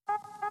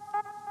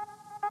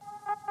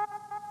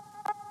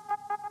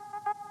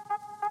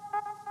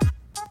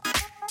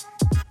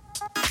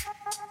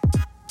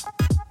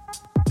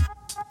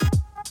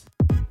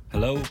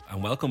Hello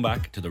and welcome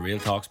back to the Real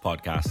Talks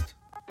podcast.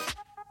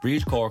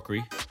 Bríd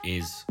Corkery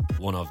is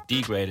one of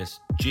the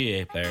greatest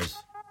GAA players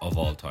of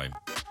all time.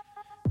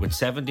 With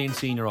 17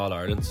 senior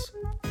All-Irelands,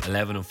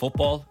 11 in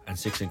football and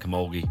 6 in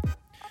camogie,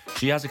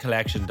 she has a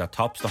collection that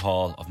tops the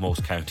hall of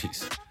most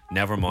counties,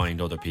 never mind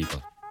other people.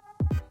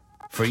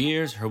 For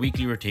years, her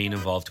weekly routine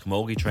involved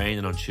camogie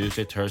training on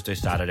Tuesday, Thursday,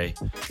 Saturday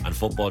and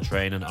football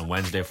training on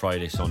Wednesday,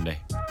 Friday, Sunday.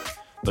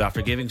 But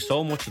after giving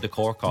so much to the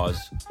Cork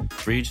cause,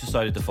 Bríd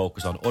decided to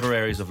focus on other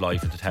areas of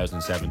life in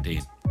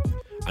 2017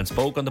 and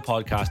spoke on the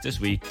podcast this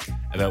week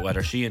about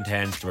whether she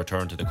intends to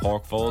return to the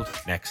Cork fold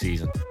next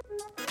season.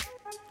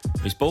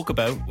 We spoke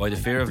about why the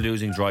fear of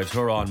losing drives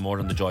her on more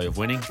than the joy of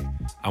winning,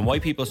 and why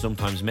people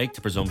sometimes make the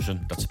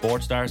presumption that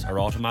sports stars are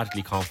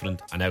automatically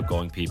confident and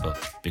outgoing people,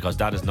 because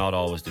that is not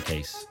always the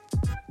case.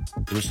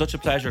 It was such a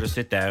pleasure to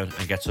sit down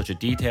and get such a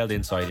detailed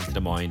insight into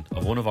the mind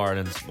of one of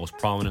Ireland's most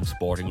prominent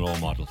sporting role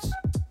models.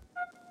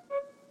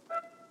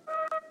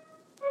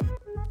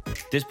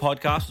 This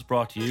podcast was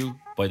brought to you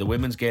by the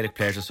Women's Gaelic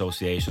Players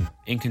Association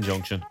in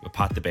conjunction with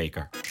Pat the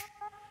Baker.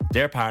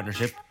 Their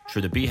partnership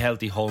through the Be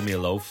Healthy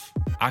Wholemeal Loaf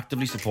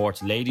actively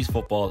supports ladies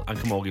football and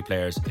camogie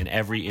players in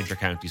every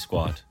inter-county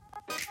squad.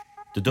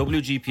 The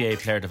WGPA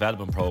Player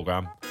Development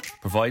Programme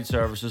provides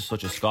services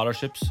such as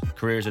scholarships,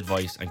 careers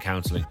advice and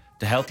counselling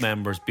to help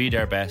members be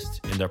their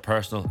best in their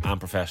personal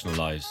and professional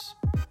lives.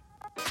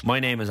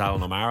 My name is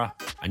Alan O'Mara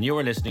and you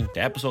are listening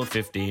to episode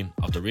 15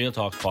 of the Real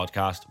Talks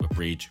podcast with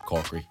Bríd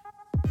Corkery.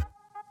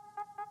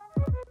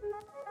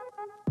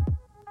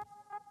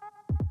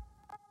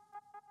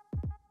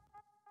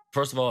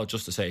 First of all,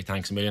 just to say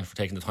thanks a million for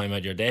taking the time out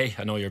of your day.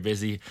 I know you're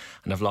busy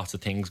and have lots of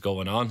things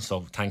going on,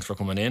 so thanks for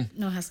coming in.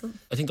 No hassle.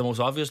 I think the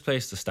most obvious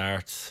place to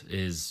start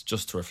is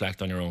just to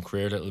reflect on your own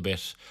career a little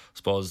bit. I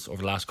suppose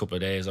over the last couple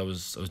of days I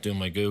was doing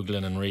my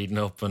Googling and reading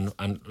up and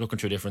looking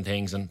through different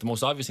things, and the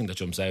most obvious thing that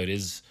jumps out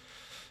is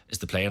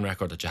the playing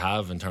record that you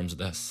have in terms of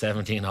the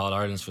 17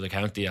 All-Irelands for the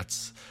county.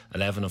 That's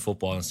 11 in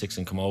football and 6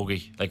 in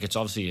camogie. Like, it's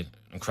obviously an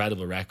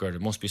incredible record.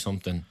 It must be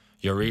something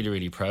you're really,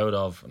 really proud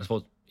of. And I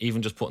suppose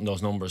even just putting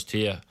those numbers to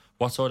you,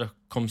 what sort of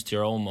comes to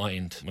your own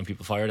mind when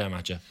people fire them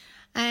at you?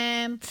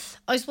 I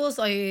suppose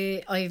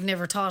I've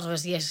never thought of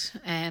it yet.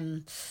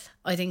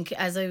 I think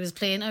as I was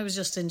playing, I was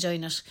just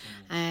enjoying it.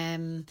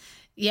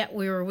 Yeah,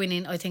 we were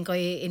winning. I think I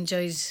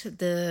enjoyed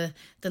the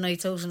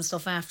nights out and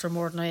stuff after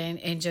more than I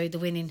enjoyed the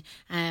winning.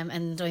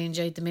 And I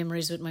enjoyed the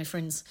memories with my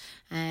friends.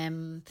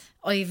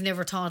 I've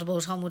never thought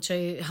about how much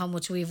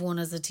we've won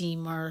as a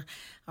team or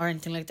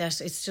anything like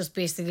that. It's just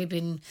basically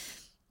been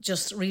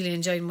just really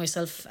enjoying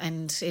myself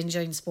and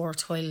enjoying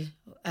sport while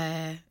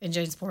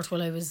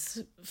I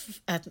was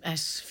at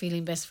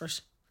feeling best for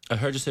it. I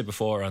heard you say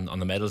before on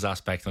the medals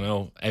aspect, I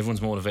know everyone's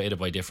motivated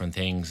by different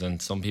things,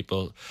 and some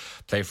people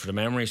play for the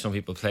memory, some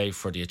people play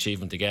for the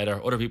achievement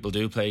together, other people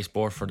do play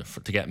sport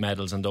to get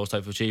medals and those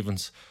type of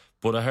achievements.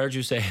 But I heard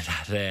you say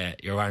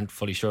that you aren't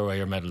fully sure where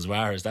your medals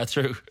were. Is that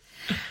true?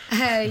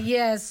 I'd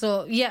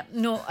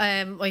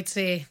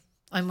say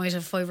I might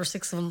have 5 or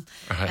 6 of them.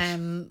 Right.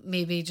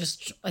 Maybe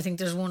just, I think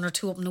there's 1 or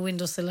 2 up in the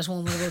windowsill at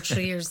home in about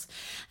 3 years.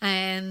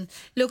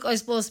 Look, I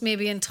suppose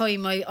maybe in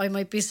time I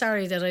might be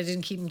sorry that I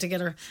didn't keep them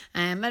together.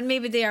 And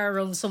maybe they are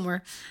around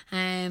somewhere.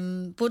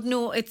 But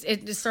no,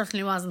 it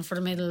certainly wasn't for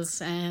the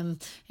medals.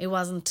 It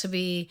wasn't to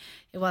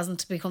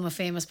become a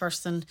famous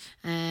person.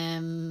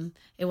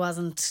 It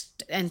wasn't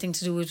anything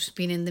to do with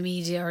being in the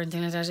media or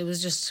anything like that. It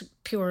was just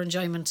pure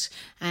enjoyment.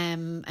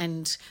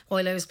 And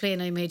while I was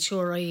playing, I made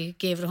sure I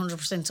gave it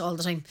 100% all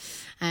the time.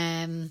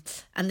 And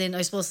then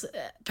I suppose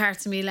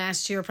parts of me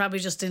last year probably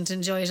just didn't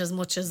enjoy it as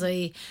much as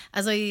I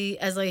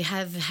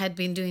had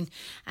been doing.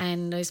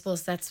 And I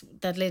suppose that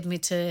led me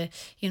to,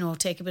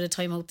 take a bit of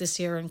time out this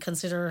year and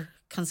consider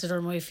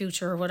my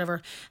future or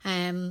whatever.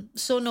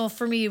 So no,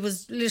 for me it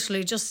was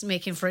literally just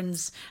making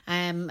friends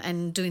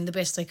and doing the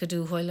best I could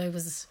do while I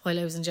was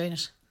enjoying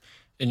it.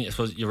 And I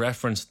suppose you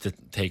referenced to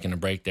taking a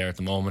break there at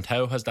the moment.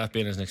 How has that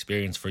been as an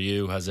experience for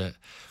you?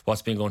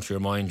 What's been going through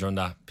your mind during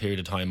that period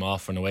of time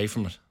off and away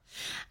from it?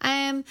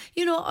 I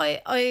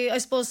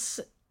suppose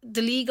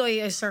the league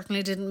I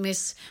certainly didn't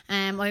miss.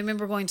 I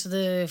remember going to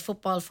the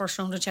football first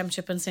round of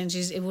championship and saying,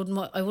 geez, I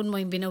wouldn't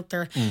mind being out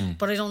there.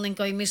 But I don't think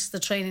I missed the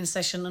training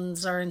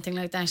sessions or anything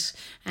like that.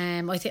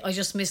 I think I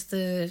just missed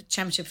the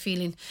championship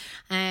feeling.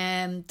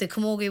 The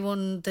camogie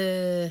won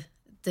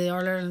the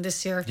All-Ireland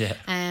this year. Yeah.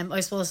 I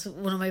suppose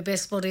one of my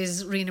best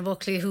buddies, Rena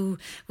Buckley, who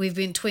we've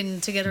been twin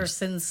together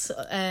since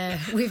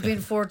we've been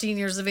 14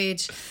 years of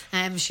age.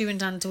 She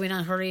went on to win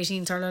on her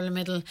 18th All-Ireland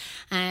medal.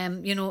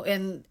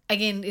 And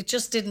again, it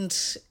just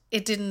didn't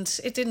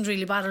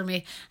really bother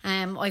me.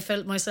 I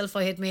felt myself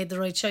I had made the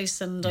right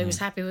choice, and I was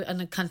happy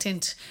and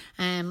content.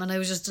 And I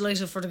was just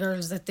delighted for the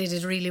girls that they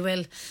did really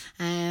well.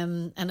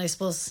 And I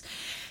suppose,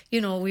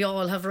 we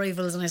all have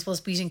rivals, and I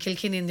suppose beating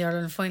Kilkenny in the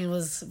Ireland final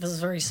was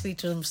very sweet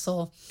to them.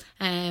 So,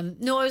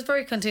 no, I was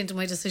very content with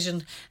my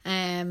decision.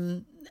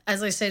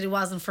 as I said, it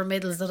wasn't for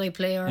medals that I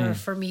play or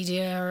for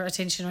media or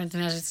attention or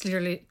anything like that. It's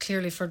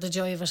clearly for the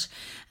joy of it.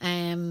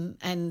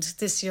 And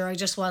this year I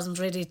just wasn't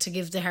ready to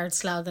give the hard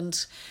slog,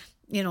 and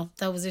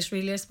that was it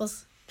really, I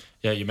suppose.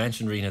 Yeah, you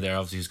mentioned Rena there,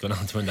 obviously, who's going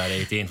on to win that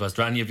 18th. Was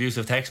there any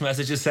abusive text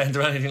messages sent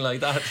or anything like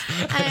that?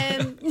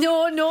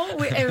 No,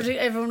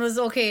 everyone was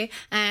okay.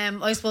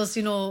 I suppose,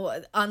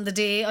 on the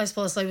day, I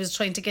suppose I was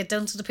trying to get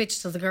down to the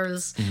pitch to the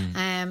girls,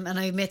 and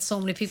I met so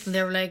many people and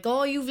they were like,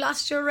 oh, you've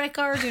lost your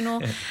record,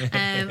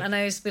 and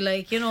I used to be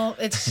like,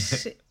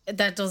 it's...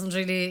 That doesn't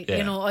really,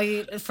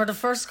 for the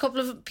first couple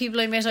of people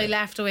I met, I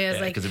laughed away. I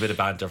was like... because a bit of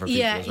banter for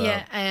people as well.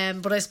 Yeah,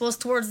 but I suppose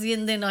towards the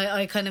end then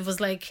I kind of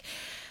was like...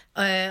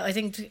 I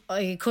think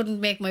I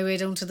couldn't make my way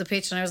down to the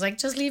pitch, and I was like,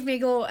 just leave me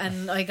go.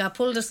 And I got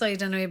pulled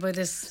aside anyway by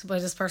this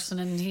person,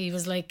 and he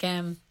was like,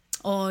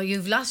 oh,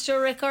 you've lost your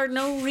record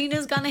now,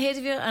 Rena's gone ahead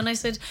of you. And I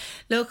said,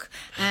 look,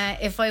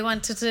 if I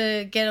wanted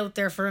to get out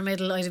there for a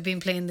medal, I'd have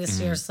been playing this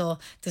year, so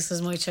this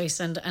is my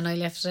choice, and I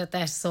left it at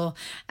that. So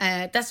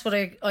that's what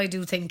I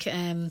do think.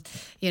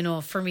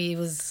 For me,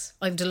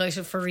 I'm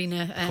delighted for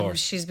Rena.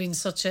 She's been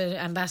such an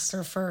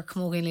ambassador for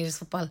Camogie Ladies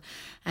Football.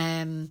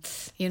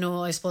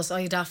 I suppose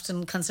I'd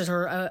often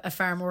consider her a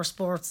far more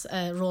sports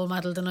role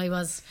model than I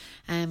was.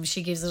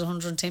 She gives it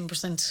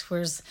 110%,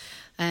 whereas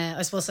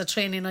I suppose at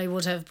training I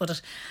would have,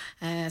 but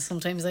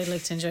sometimes I'd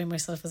like to enjoy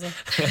myself as well.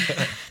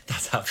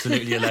 That's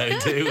absolutely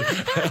allowed too.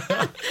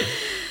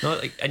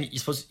 No, and you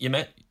suppose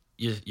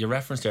you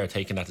referenced there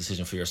taking that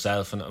decision for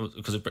yourself, and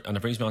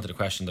it brings me on to the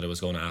question that I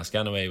was going to ask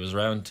anyway. It was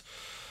around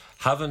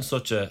having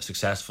such a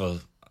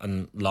successful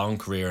and long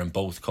career in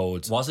both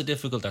codes. Was it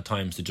difficult at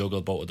times to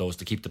juggle both of those,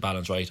 to keep the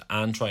balance right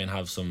and try and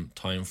have some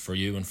time for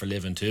you and for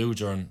living too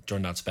during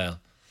that spell?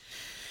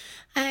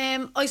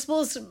 I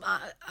suppose,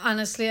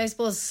 honestly,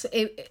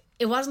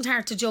 it wasn't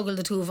hard to juggle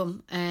the two of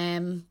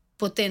them.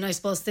 But then I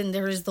suppose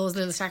there is those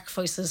little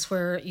sacrifices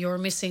where you're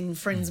missing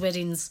friends'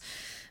 weddings.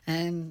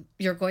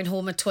 You're going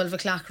home at 12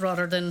 o'clock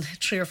rather than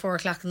 3 or 4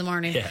 o'clock in the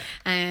morning.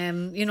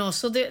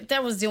 So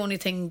that was the only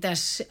thing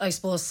that I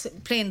suppose,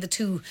 playing the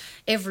two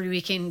every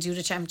weekend, you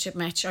the championship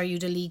match or you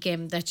the league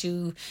game, that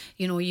you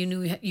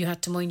knew you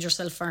had to mind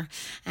yourself for.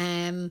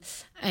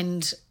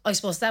 And I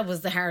suppose that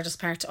was the hardest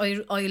part.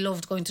 I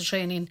loved going to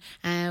training.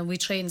 We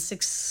train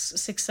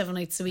 6-7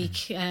 nights a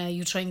week.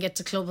 You try and get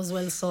to club as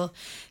well, so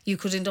you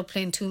could end up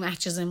playing 2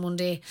 matches in one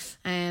day.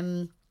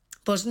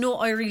 But no,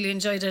 I really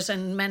enjoyed it,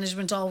 and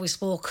management always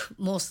spoke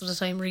most of the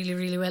time really,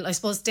 really well. I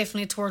suppose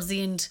definitely towards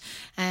the end,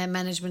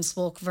 management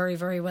spoke very,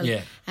 very well.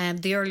 Yeah.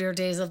 The earlier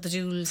days of the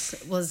duels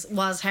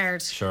was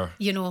hard. Sure.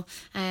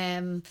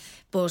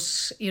 But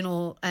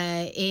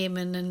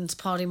Eamon and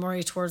Paddy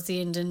Murray towards the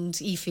end, and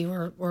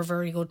Aoife were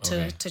very good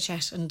to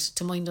chat and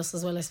to mind us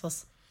as well, I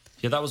suppose.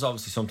 Yeah, that was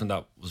obviously something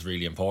that was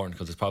really important,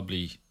 because it's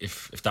probably,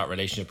 if that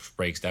relationship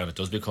breaks down, it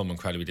does become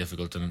incredibly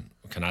difficult and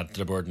can add to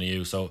the burden of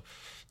you. So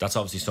that's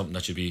obviously something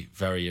that you'd be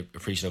very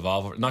appreciative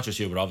of. Not just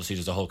you, but obviously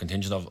there's a whole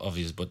contingent of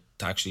you, but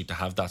to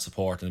have that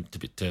support and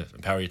to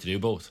empower you to do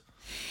both.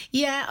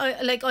 Yeah,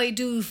 I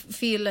do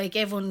feel like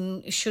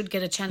everyone should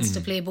get a chance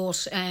to play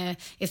both.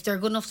 If they're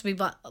good enough to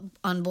be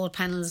on both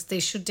panels, they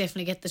should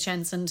definitely get the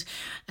chance. And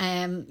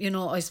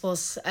I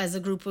suppose as a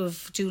group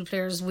of dual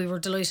players, we were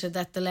delighted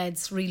that the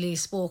lads really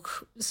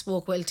spoke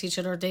well to each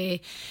other.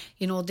 They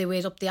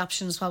weighed up the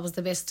options, what was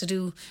the best to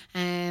do.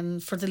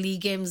 For the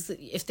league games,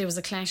 if there was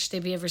a clash,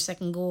 they'd be every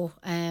second go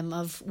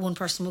of one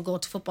person would go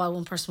to football,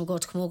 one person would go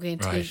to camogie,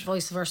 and to be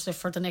vice versa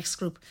for the next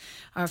group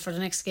or for the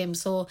next game.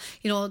 So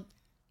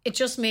it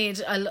just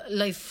made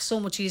life so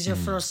much easier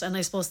for us. And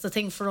I suppose the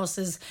thing for us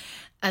is,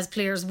 as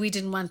players, we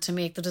didn't want to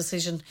make the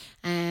decision.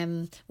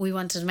 We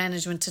wanted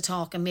management to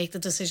talk and make the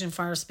decision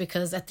for us,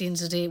 because at the end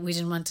of the day, we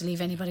didn't want to leave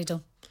anybody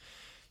down.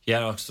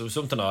 Yeah, so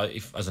something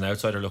as an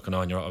outsider looking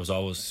on, I was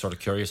always sort of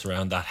curious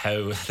around that.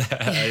 How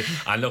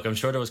and look, I'm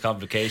sure there was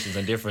complications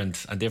and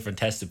different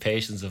tested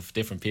patience of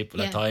different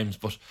people at times.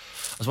 But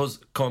I suppose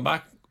coming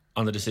back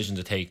on the decision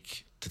to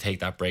take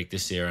that break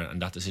this year,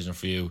 and that decision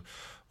for you,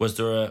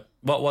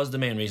 what was the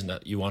main reason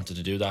that you wanted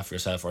to do that for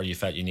yourself, or you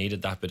felt you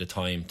needed that bit of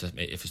time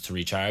if it's to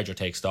recharge or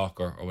take stock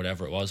or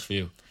whatever it was for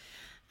you?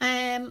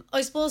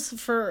 I suppose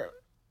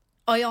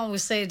I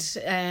always said,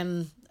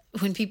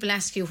 when people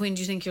ask you when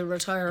do you think you'll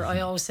retire,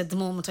 I always said the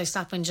moment I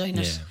stop enjoying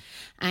it.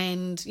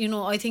 And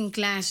I think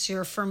last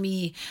year for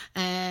me,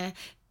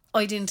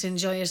 I didn't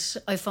enjoy it.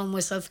 I found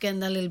myself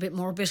getting a little bit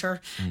more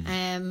bitter.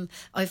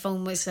 I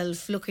found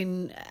myself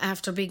looking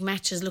after big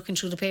matches, looking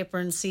through the paper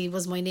and see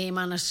was my name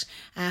on it,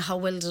 how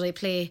well did I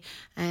play,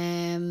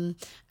 and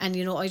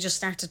I just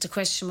started to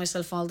question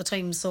myself all the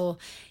time. So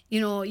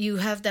you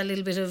have that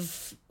little bit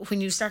of,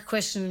 when you start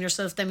questioning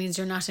yourself, that means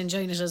you're not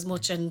enjoying it as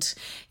much. And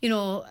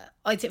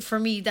I think for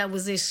me that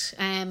was it.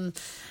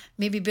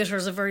 Maybe bitter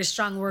is a very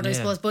strong word, I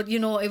suppose, but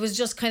it was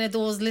just kind of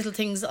those little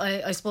things.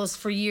 I suppose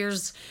for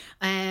years,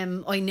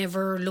 I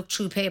never looked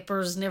through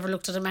papers, never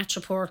looked at a match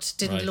report,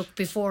 didn't look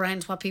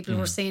beforehand what people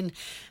were saying.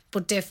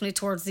 But definitely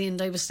towards the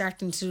end, I was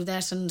starting to do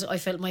that, and I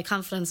felt my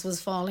confidence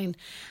was falling.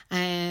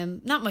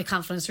 Not my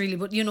confidence really,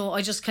 but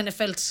I just kind of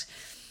felt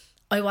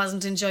I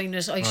wasn't enjoying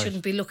it. I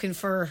shouldn't be looking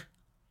for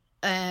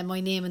my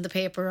name in the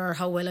paper or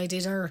how well I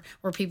did or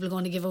were people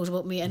going to give out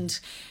about me. And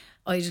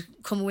I'd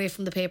come away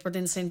from the paper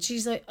then saying,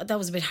 geez, that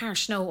was a bit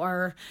harsh now,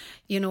 or,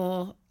 you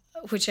know,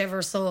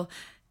 whichever. So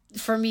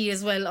for me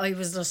as well, I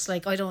was just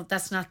like,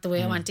 that's not the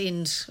way I want to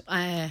end,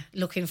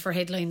 looking for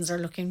headlines or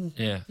looking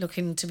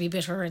to be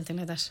bitter or anything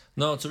like that.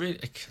 No, it's I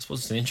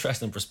suppose it's an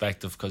interesting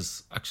perspective,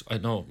 because actually, I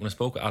know when I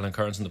spoke with Alan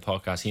Kearns in the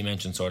podcast, he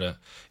mentioned sort of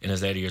in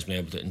his later years being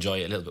able to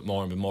enjoy it a little bit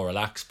more and be more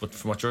relaxed. But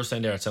from what you're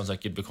saying there, it sounds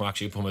like you'd become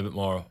a bit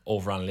more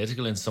over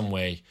analytical in some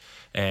way.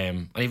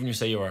 And even you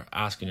say you were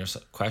asking your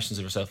questions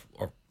of yourself,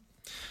 or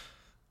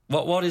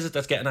what is it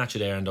that's getting at you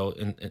there, and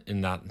in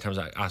that, in terms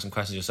of asking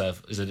questions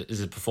yourself? Is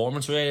it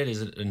performance related?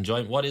 Is it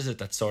enjoyment? What is it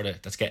that's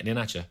getting in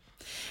at you?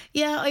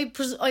 Yeah,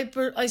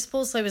 I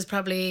suppose I was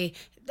probably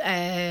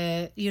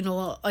you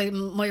know,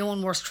 I'm my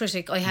own worst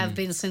critic. I have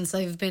been since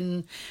I've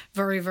been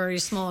very, very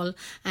small.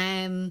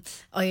 I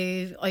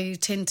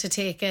tend to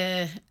take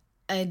a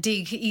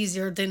dig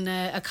easier than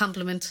a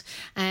compliment,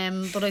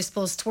 but I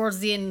suppose towards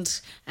the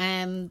end,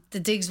 the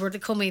digs were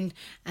coming,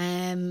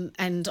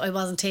 and I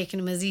wasn't taking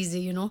them as easy,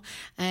 you know.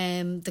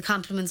 The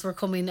compliments were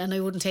coming and I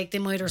wouldn't take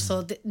them either,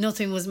 so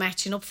nothing was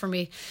matching up for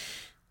me.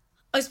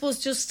 I suppose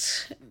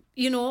just,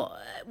 you know,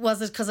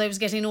 was it because I was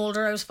getting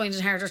older? I was finding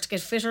it harder to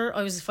get fitter.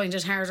 I was finding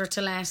it harder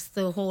to last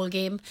the whole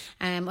game.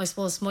 I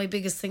suppose my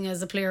biggest thing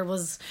as a player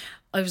was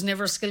I was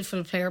never a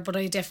skillful player, but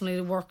I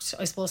definitely worked,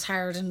 I suppose,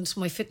 hard, and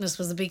my fitness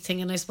was a big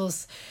thing. And I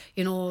suppose,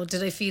 you know,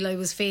 did I feel I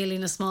was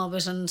failing a small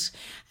bit? And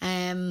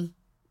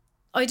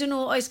I don't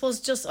know, I suppose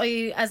just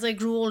as I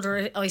grew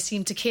older, I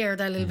seemed to care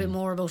that little bit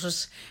more about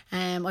it.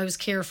 I was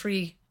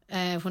carefree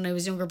when I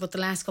was younger, but the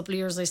last couple of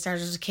years I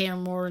started to care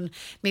more, and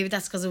maybe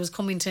that's because it was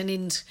coming to an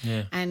end,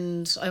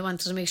 and I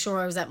wanted to make sure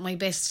I was at my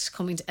best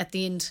coming at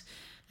the end.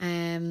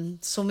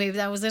 So maybe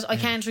that was it. I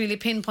can't really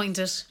pinpoint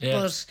it,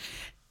 but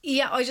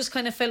yeah, I just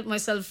kind of felt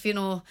myself, you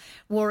know,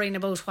 worrying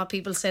about what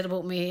people said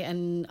about me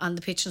and on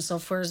the pitch and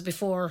stuff, whereas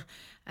before,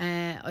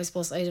 I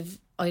suppose I'd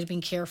have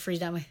been carefree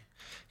that way.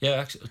 Yeah,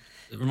 actually,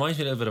 it reminds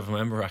me a little bit of, I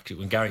remember actually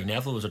when Gary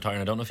Neville was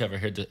retiring. I don't know if you ever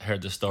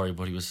heard this story,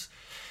 but he was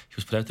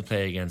put out to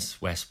play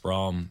against West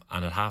Brom,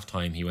 and at half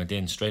time he went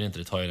in straight into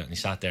the toilet and he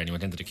sat there and he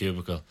went into the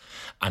cubicle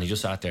and he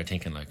just sat there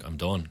thinking, like, I'm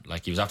done.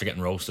 Like, he was after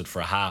getting roasted for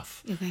a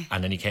half,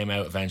 and then he came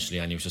out eventually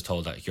and he was just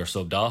told that you're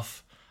subbed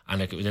off. And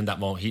like, it was in that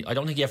moment, I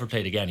don't think he ever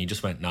played again. He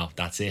just went, no,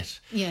 that's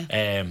it.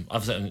 Yeah.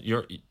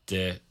 Obviously,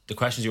 the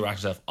questions you were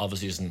asking yourself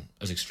obviously isn't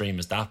as extreme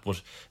as that, but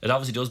it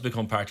obviously does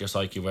become part of your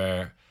psyche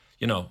where,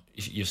 you know,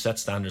 if you've set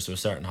standards to a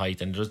certain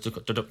height, and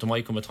there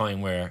might come a time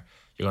where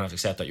you're going to have to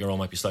accept that your own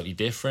might be slightly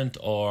different,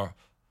 or,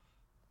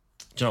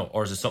 you know,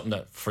 or is it something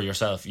that for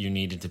yourself you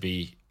needed to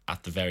be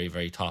at the very,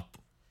 very top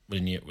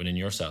within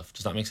yourself?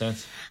 Does that make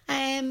sense?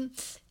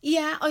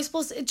 Yeah, I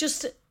suppose it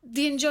just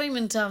the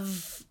enjoyment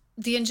of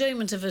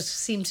it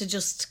seemed to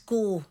just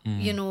go,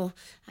 you know,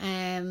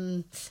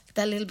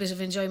 that little bit of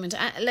enjoyment.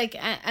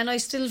 And I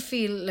still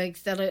feel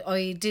like that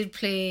I did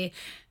play.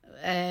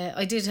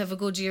 I did have a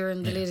good year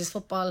in the ladies'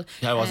 football.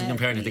 Yeah, I wasn't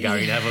comparing it to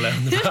Gary Neville out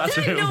in the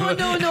bathroom. no,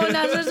 not at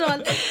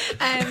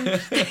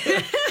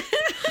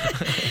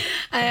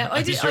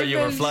all. You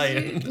were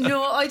flying.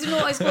 No, I don't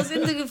know. I suppose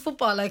in the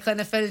football, I kind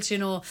of felt, you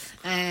know,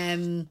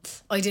 I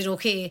did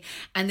okay,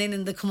 and then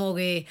in the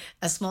camogie,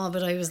 a small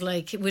bit, I was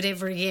like, with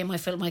every game, I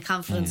felt my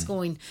confidence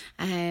going.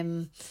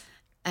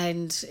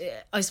 And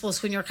I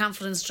suppose when your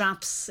confidence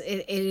drops,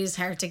 it is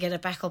hard to get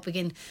it back up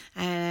again.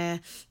 No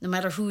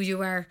matter who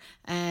you are,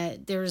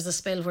 there is a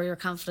spell where your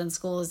confidence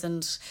goes,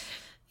 and,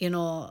 you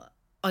know,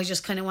 I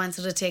just kind of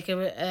wanted to take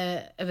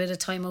a bit of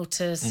time out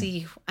to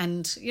see.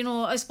 And, you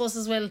know, I suppose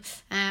as well,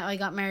 I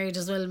got married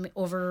as well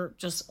over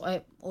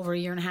a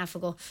year and a half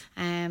ago.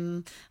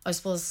 I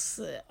suppose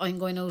I'm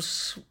going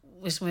out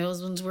with my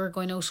husband. We're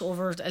going out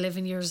over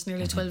 11 years,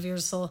 nearly 12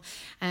 years. So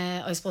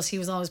I suppose he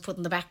was always put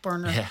in the back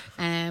burner. Yeah.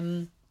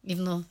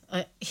 Even though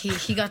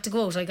he got to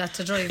go out, I got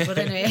to drive. But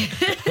anyway,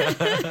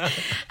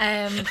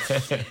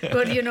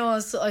 but, you know,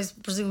 so I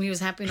presume he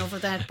was happy enough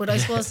with that. But I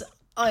suppose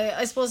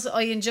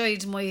I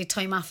enjoyed my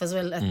time off as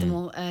well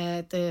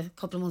at the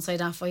couple of months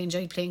I'd off. I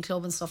enjoyed playing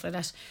club and stuff like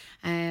that.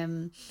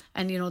 And,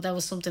 you know, that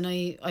was something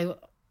I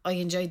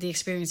enjoyed the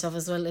experience of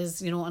as well,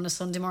 as, you know, on a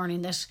Sunday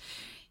morning that,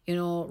 you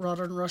know,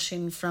 rather than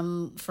rushing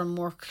from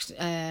work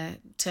to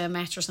a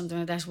match or something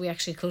like that, we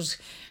actually could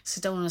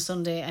sit down on a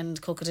Sunday and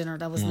cook a dinner.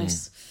 That was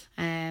nice.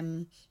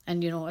 And,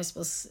 you know, I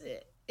suppose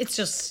it's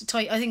just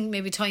I think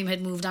maybe time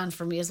had moved on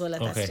for me as well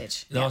at that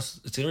stage. No,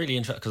 it's really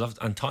interesting, because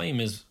time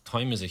is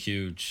a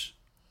huge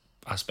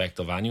aspect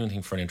of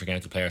anything for an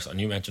intercounty player.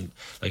 And you mentioned,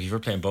 like, if you're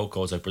playing both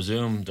codes, I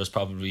presume there's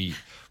probably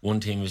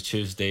one team is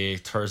Tuesday,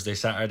 Thursday,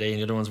 Saturday, and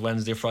the other one's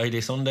Wednesday, Friday,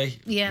 Sunday.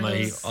 Yeah,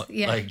 like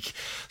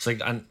it's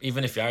like, and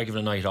even if you are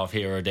given a night off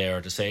here or there,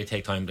 or to say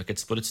take time, like,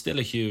 but it's still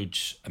a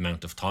huge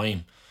amount of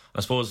time. I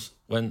suppose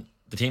when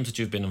the teams that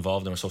you've been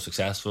involved in are so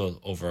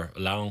successful over a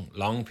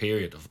long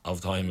period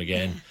of time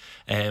again,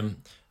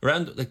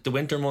 Around like the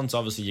winter months,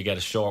 obviously you get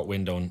a short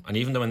window, and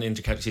even though when the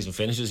intercounty season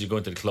finishes, you go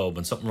into the club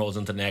and something rolls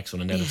into the next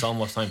one, and then it's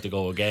almost time to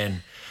go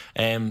again.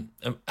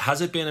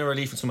 Has it been a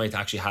relief for somebody to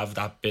actually have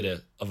that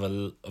bit of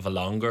a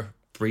longer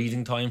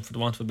breathing time, for the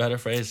want of a better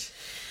phrase?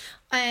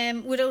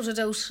 Without a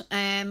doubt.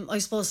 I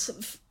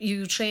suppose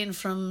you train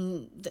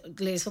from the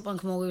Ladies Football in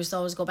Camogie. We used to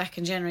always go back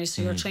in January,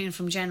 so you're training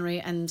from January,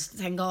 and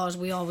thank God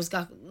we always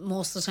got,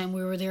 most of the time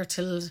we were there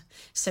till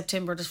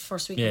September, the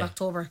first week of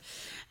October.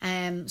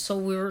 So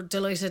we were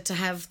delighted to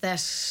have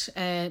that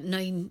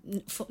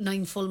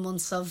 9 full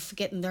months of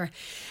getting there.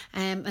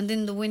 And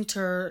then the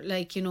winter,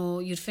 like, you know,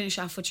 you'd finish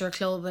off with your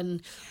club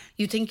and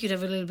you think you'd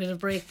have a little bit of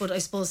break, but I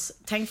suppose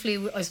thankfully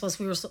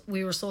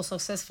we were so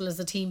successful as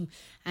a team.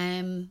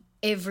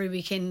 Every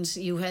weekend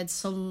you had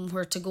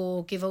somewhere to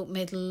go, give out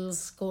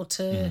medals, go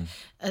to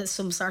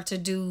some sort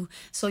of do.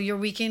 So your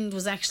weekend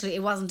was actually,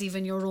 it wasn't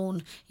even your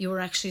own. You were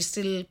actually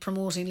still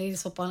promoting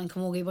Ladies Football in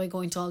Camogie by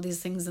going to all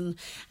these things. And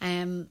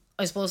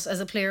I suppose as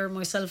a player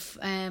myself,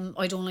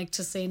 I don't like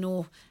to say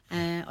no.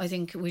 I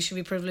think we should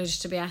be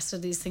privileged to be asked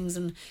of these things.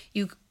 And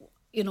you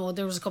know,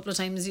 there was a couple of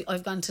times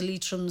I've gone to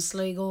Leitrim,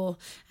 Sligo,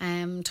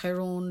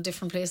 Tyrone,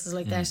 different places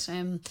like that.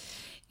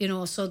 You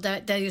know, so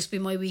that used to be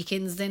my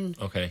weekends then.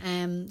 Okay.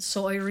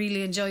 So I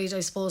really enjoyed,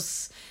 I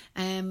suppose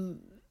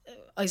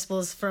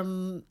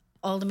from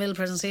all the medal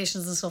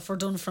presentations and stuff were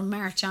done from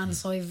March on.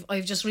 So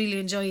I've just really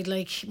enjoyed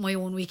like my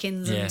own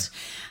weekends. Yeah.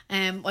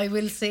 And I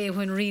will say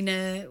when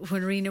Rena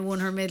won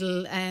her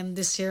medal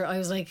this year, I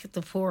was like,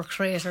 the poor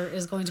creator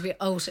is going to be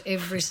out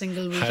every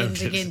single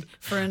weekend again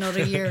for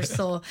another year.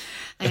 So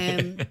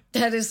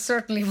that is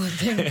certainly one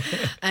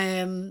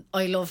thing.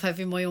 I love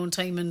having my own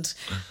time, and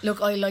look,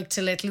 I like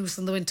to let loose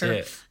in the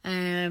winter.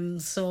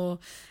 So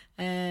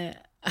I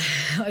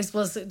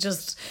suppose it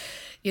just,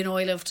 you know,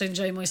 I love to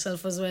enjoy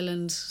myself as well,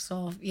 and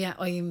so yeah,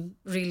 I'm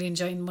really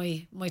enjoying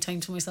my time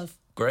to myself.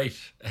 Great.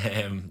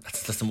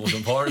 That's the most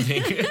important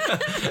thing.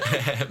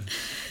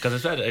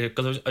 Because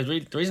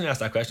the reason I asked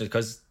that question is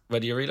because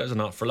whether you realise or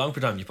not, for a long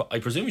period of time, I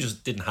presume you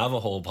just didn't have a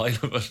whole pile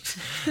of it.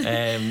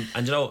 And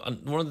you know,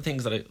 and one of the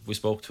things that we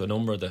spoke to a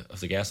number of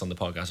the guests on the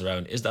podcast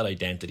around is that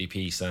identity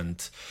piece,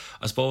 and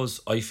I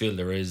suppose I feel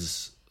there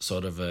is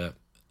sort of an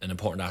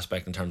important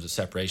aspect in terms of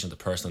separation of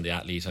the person and the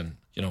athlete, and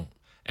you know,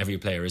 every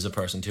player is a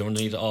person too,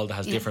 and all that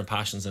has different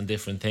passions and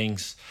different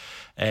things.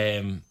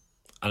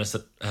 And it's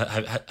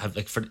have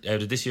like for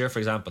out of this year, for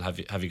example, have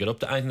you got up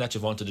to anything that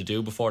you've wanted to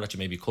do before that you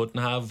maybe couldn't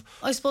have?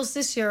 I suppose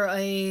this year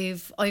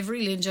I've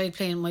really enjoyed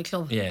playing my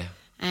club. Yeah.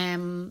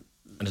 And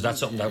is that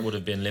something that would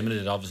have been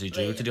limited, obviously,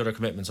 due to the other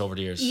commitments over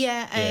the years?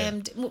 Yeah.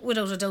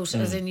 Without a doubt.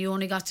 As in, you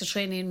only got to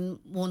train in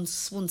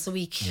once a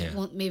week,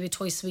 maybe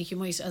twice a week. You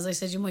might, as I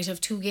said, you might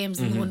have 2 games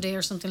in one day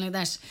or something like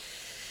that.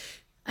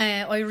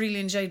 I really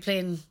enjoyed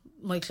playing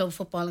my club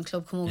football and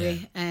Club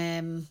Camogie.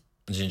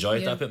 Did you enjoy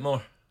it that bit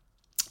more?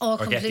 Oh, or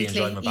completely. Get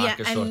the enjoyment back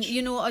as and such?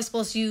 you know, I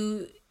suppose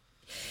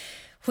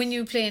when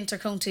you play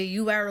intercounty,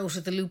 you are out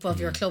of the loop of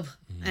your club.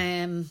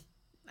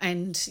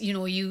 And you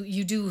know,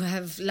 you do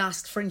have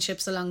lost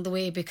friendships along the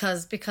way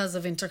because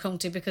of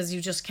intercounty, because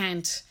you just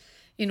can't,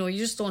 you know, you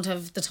just don't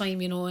have the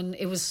time, you know. And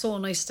it was so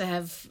nice to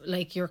have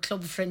like your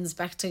club friends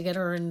back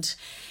together. And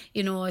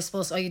you know, I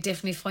suppose I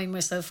definitely find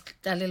myself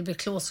a little bit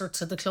closer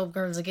to the club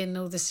girls again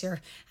now this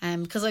year,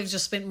 because I've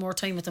just spent more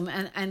time with them,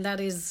 and that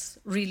is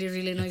really,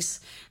 really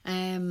nice.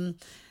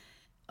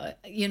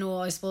 You know,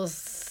 I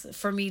suppose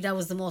for me that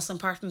was the most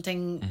important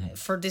thing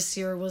for this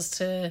year, was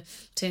to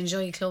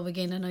enjoy club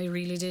again, and I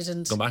really did.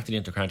 And go back to the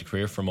intercounty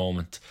career for a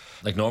moment.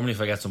 Like normally, if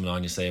I get someone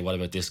on, you say, "What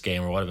about this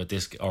game?" or "What about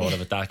this?" or "What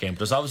about that game?" But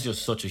there's obviously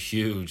just such a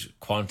huge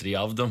quantity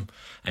of them,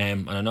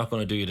 and I'm not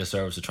going to do you the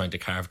service of trying to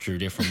carve through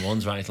different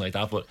ones or anything like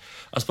that. But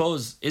I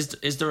suppose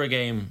is there a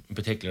game in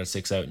particular that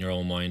sticks out in your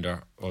own mind,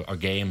 or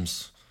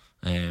games,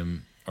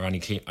 or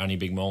any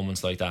big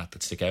moments like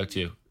that stick out to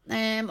you?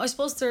 I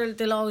suppose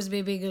there'll always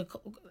be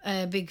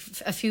a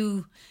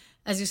few.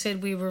 As you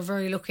said, we were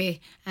very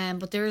lucky,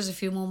 but there is a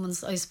few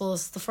moments. I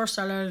suppose the first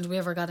All-Ireland we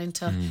ever got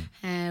into,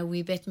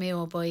 we bet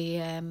Mayo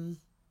by,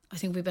 I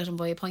think we bet them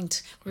by a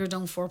point. We were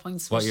down 4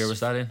 points. What year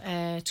was that in?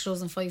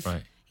 2005.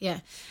 Right.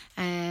 Yeah.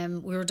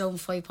 We were down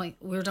 4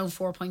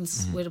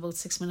 points with about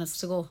 6 minutes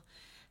to go.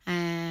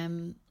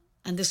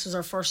 And this was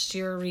our first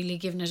year really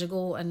giving it a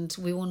go, and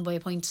we won by a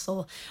point.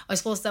 So I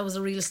suppose that was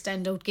a real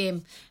standout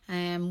game.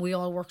 We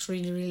all worked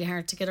really, really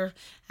hard together.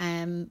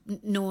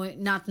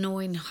 Not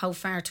knowing how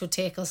far it would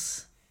take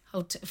us,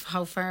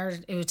 how far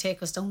it would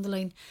take us down the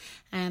line.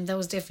 That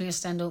was definitely a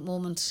standout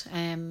moment.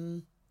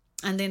 And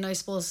then I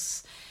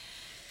suppose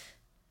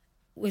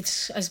the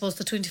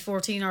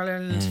 2014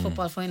 All-Ireland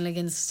football final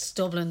against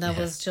Dublin, that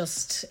was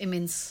just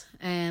immense.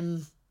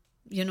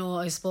 You know,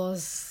 I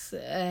suppose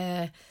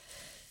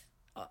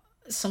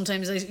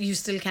sometimes you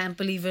still can't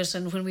believe it,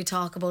 and when we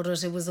talk about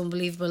it, it was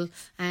unbelievable.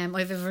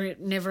 I've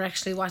never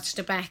actually watched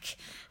it back.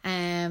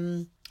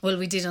 Well,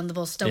 we did on the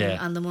bus down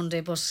on the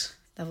Monday, but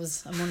that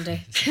was a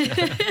Monday.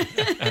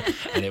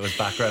 And it was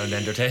background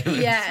entertainment.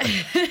 Yeah.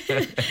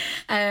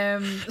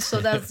 So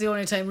that's the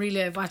only time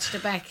really I've watched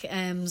it back.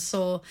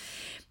 So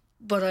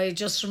but I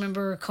just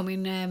remember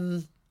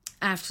coming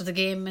after the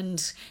game,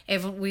 and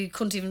we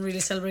couldn't even really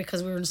celebrate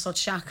because we were in such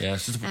shock. Yeah,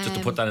 just to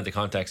put that into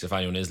context, if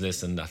anyone is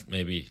listening that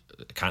maybe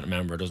can't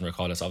remember or doesn't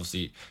recall, it's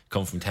obviously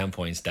come from 10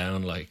 points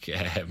down, like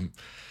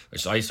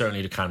which I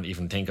certainly can't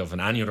even think of in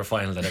any other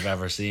final that I've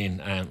ever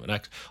seen.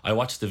 And I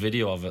watched the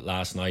video of it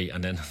last night,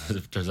 and then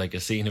there's like a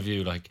scene of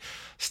you like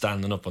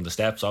standing up on the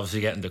steps,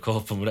 obviously getting the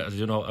cup and whatever,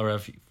 you know, or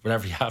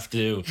whatever you have to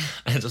do,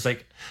 and it's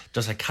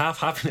just like half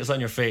happiness on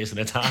your face and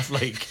it's half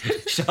like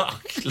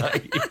shock,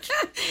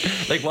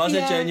 like was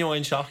it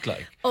genuine shock?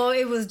 Like, oh,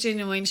 it was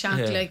genuine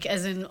shock, like,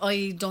 as in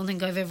I don't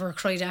think I've ever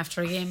cried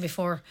after a game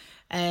before.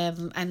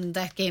 And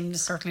that game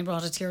certainly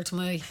brought a tear to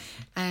my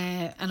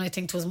eye, and I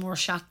think it was more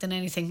shock than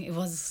anything. It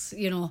was,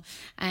 you know,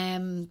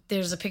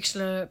 there's a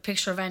picture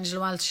of Angela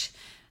Walsh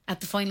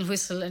at the final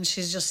whistle, and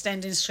she's just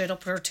standing straight up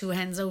with her two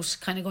hands out,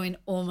 kind of going,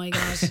 oh my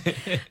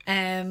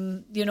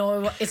God. You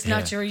know, it's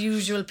not your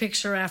usual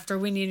picture after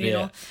winning, you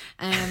know.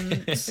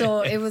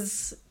 So it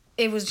was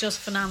just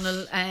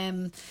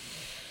phenomenal.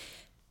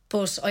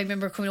 But I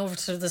remember coming over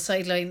to the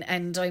sideline,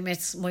 and I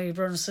met my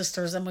brother and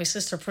sisters, and my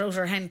sister put out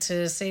her hand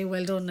to say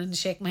well done and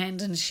shake my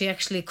hand, and she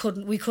actually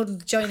we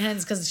couldn't join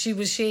hands because she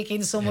was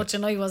shaking so much,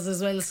 and I was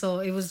as well. So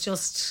it was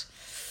just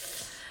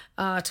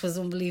it was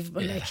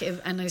unbelievable. Like,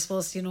 and I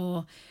suppose, you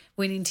know,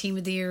 winning team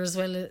of the year as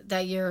well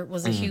that year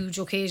was a huge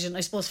occasion,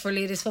 I suppose, for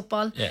ladies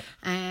football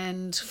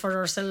and for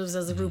ourselves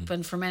as a group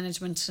and for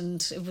management,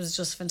 and it was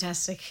just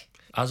fantastic.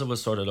 As I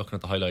was sort of looking at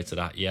the highlights of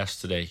that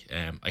yesterday,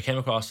 I came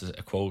across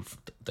a quote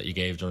that you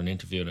gave during an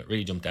interview, and it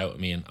really jumped out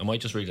at me, and I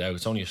might just read it out.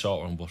 It's only a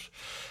short one, but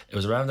it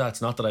was around that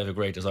it's not that I have a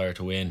great desire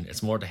to win,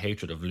 it's more the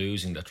hatred of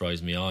losing that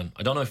drives me on.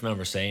 I don't know if you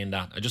remember saying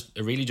that.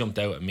 It really jumped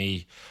out at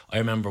me. I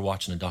remember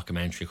watching a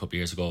documentary a couple of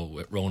years ago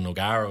with Ronan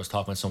O'Gara. I was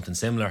talking about something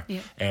similar,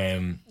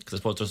 because I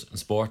suppose just in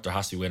sport there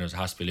has to be winners,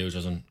 there has to be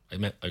losers, and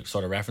I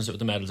sort of referenced it with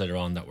the medals later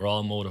on, that we're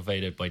all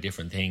motivated by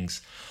different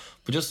things.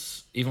 But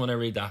just even when I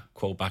read that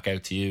quote back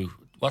out to you,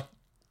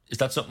 is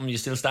that something you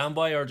still stand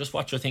by, or just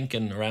what you're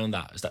thinking around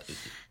that? Is that?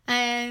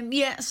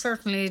 Yeah,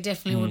 certainly,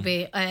 definitely would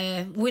be.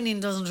 Winning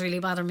doesn't really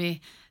bother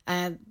me.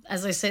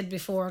 As I said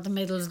before, the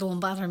medals don't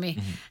bother me.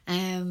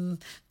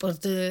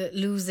 But the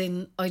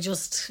losing,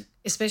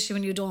 especially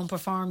when you don't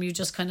perform, you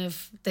just kind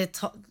of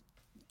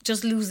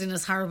just losing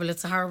is horrible.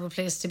 It's a horrible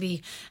place to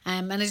be.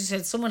 And as you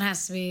said, someone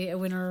has to be a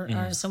winner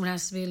or someone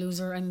has to be a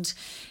loser. And,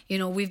 you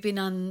know, we've been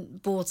on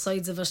both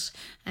sides of it.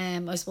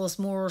 I suppose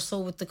more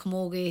so with the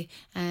Camogie.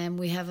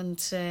 We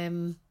haven't,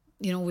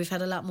 you know, we've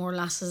had a lot more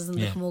losses in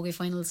the Camogie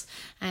finals.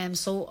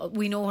 So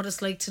we know what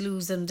it's like to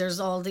lose, and there's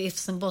all the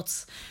ifs and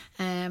buts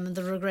and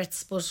the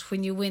regrets. But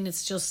when you win,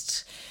 it's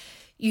just...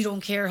 You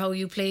don't care how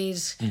you played.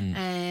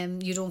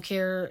 You don't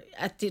care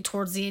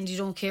towards the end. You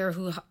don't care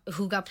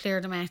who got player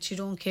of the match. You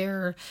don't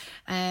care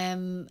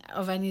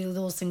of any of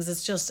those things.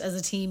 It's just as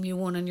a team you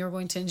won, and you're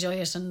going to enjoy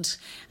it and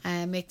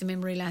make the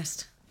memory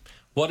last.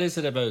 What is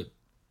it about?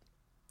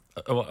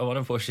 I want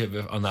to push you a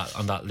bit on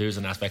that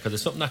losing aspect, because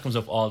it's something that comes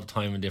up all the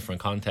time in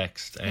different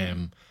contexts.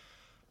 And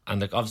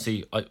like,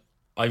 obviously,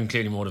 I'm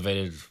clearly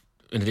motivated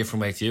in a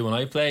different way to you when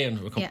I play,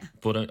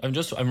 but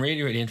I'm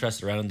really, really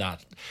interested around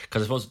that,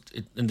 because I suppose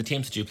in the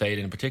teams that you played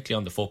in, particularly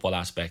on the football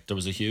aspect, there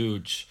was a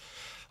huge,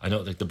 I know,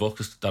 like the book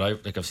that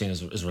I've seen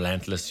is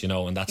relentless, you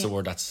know, and that's a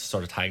word that's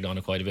sort of tagged on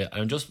it quite a bit.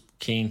 I'm just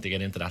keen to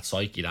get into that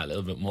psyche that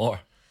little bit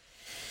more.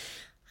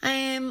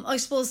 I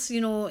suppose,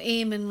 you know,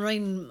 Eamon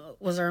Ryan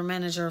was our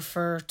manager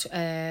for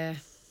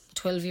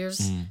 12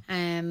 years.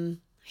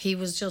 He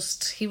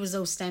was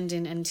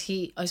outstanding, and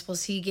I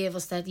suppose he gave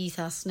us that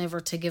ethos never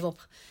to give up.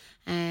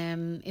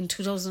 In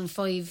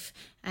 2005,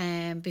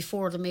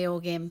 before the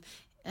Mayo game,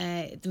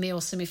 the Mayo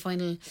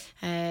semi-final,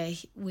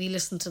 we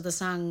listened to the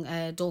song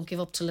Don't Give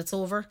Up Till It's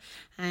Over,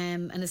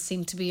 and it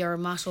seemed to be our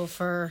motto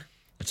for...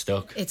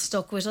 It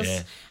stuck with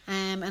us.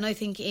 And I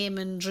think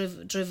Eamon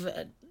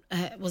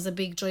was a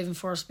big driving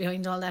force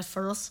behind all that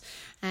for us.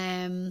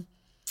 You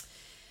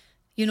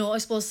know, I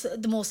suppose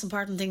the most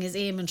important thing is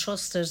Eamon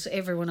trusted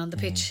everyone on the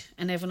pitch,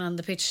 and everyone on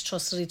the pitch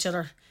trusted each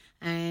other.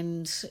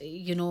 And,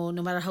 you know,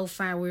 no matter how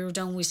far we were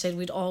down, we said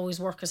we'd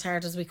always work as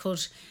hard as we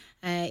could.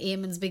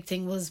 Eamon's big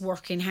thing was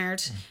working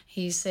hard.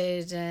 He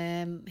said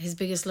his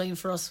biggest line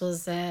for us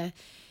was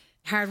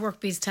hard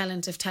work beats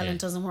talent if talent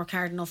doesn't work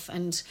hard enough.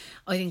 And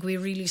I think we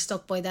really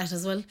stuck by that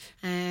as well.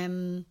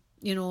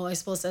 You know, I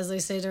suppose, as I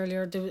said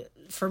earlier,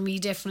 for me,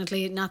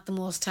 definitely not the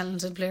most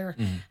talented player.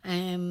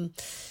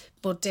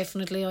 But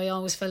definitely I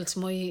always felt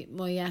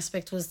my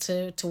aspect was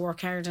to work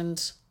hard,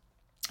 and...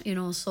 You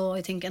know, so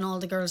I think, and all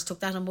the girls took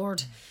that on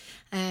board.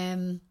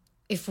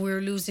 If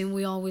we're losing,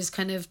 we always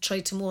kind of try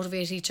to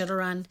motivate each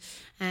other on.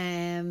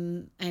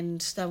 And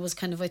that was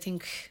kind of, I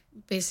think,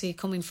 basically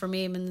coming from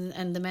Eamon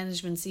and the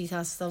management's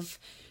ethos of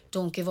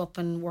don't give up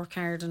and work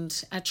hard.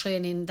 And at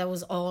training, that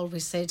was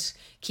always said,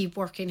 keep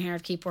working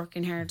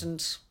hard.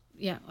 And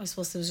yeah, I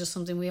suppose it was just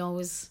something we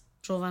always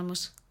drove on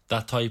with.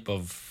 That type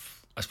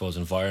of I suppose,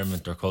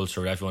 environment or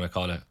culture, whatever you want to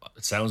call it.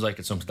 It sounds like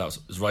it's something that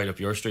was right up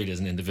your street as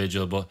an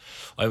individual, but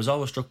I was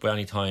always struck by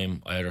any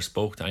time I either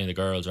spoke to any of the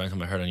girls or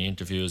anytime I heard any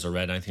interviews or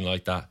read anything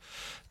like that,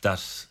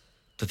 that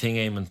the thing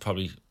Eamon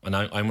probably, and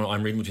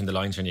I'm reading between the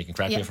lines here and you can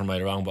correct me if I'm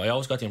right or wrong, but I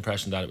always got the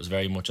impression that it was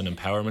very much an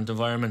empowerment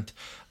environment,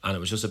 and it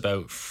was just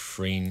about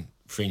freeing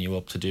you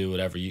up to do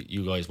whatever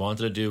you guys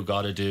wanted to do,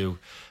 got to do.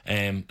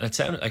 And it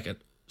sounded like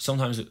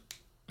sometimes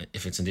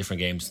if it's in different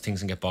games, things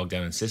can get bogged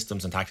down in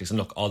systems and tactics, and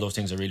look, all those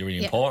things are really,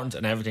 really important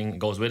and everything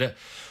goes with it,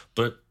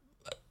 but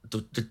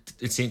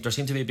there seemed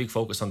to be a big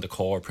focus on the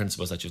core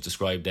principles that you've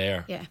described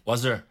there.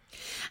 Was there?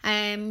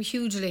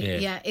 Hugely.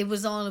 It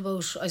was all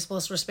about, I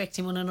suppose,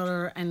 respecting one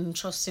another and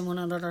trusting one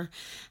another,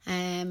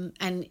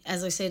 and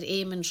as I said,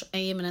 Eamon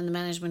and the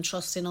management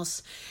trust in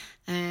us.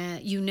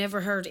 You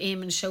never heard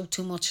Eamon shout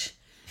too much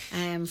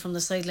from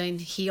the sideline.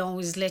 He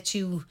always let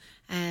you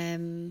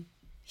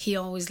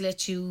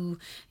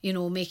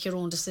make your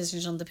own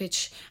decisions on the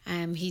pitch.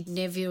 He'd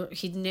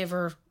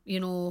never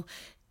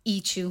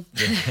eat you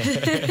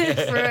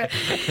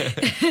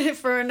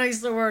for a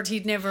nicer word.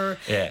 He'd never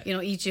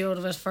eat you out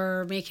of it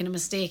for making a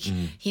mistake.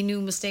 He knew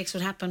mistakes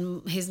would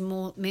happen. His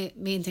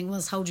main thing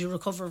was, how do you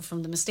recover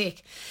from the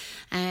mistake?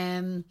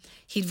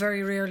 He'd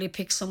very rarely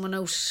pick someone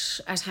out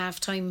at half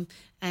time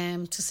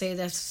to say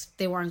that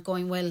they weren't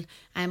going well,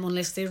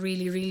 unless they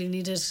really, really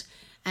needed.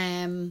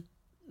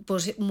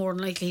 But more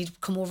than likely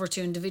he'd come over to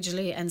you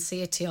individually and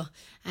say it to you,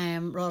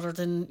 rather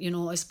than,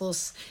 I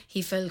suppose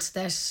he felt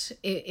that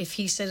if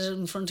he said it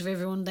in front of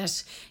everyone,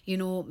 that,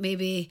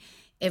 maybe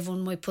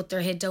everyone might put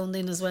their head down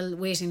then as well,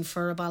 waiting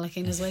for a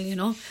bollocking as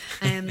well,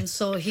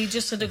 so he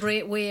just had a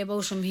great way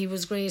about him. He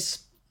was great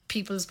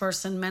people's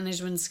person,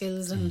 management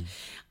skills, and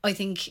I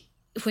think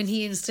when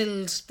he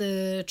instilled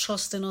the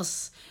trust in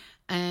us,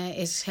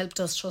 it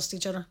helped us trust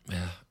each other.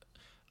 Yeah.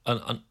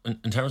 And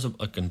in terms of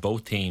in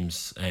both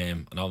teams,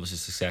 and obviously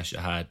success you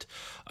had,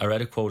 I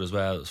read a quote as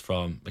well.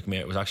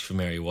 It was actually from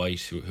Mary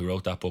White, who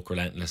wrote that book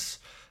Relentless,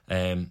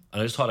 and I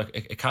just thought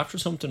it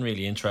captured something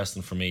really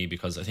interesting for me,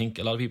 because I think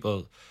a lot of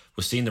people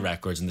will see the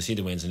records and they see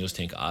the wins and just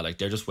think,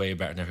 they're just way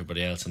better than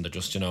everybody else, and they're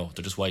just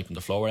wiping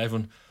the floor with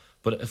everyone.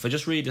 But if I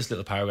just read this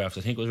little paragraph,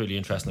 I think it was really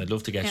interesting. I'd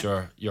love to get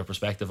your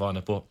perspective on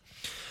it. But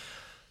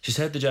she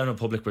said the general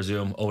public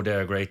presume,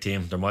 they're a great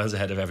team, they're miles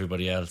ahead of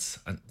everybody else.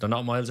 And they're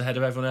not miles ahead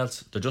of everyone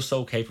else. They're just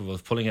so capable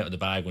of pulling out of the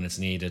bag when it's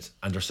needed,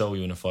 and they're so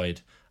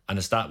unified. And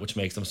it's that which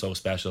makes them so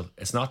special.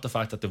 It's not the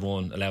fact that they've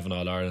won 11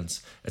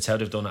 All-Irelands, it's how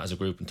they've done it as a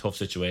group in tough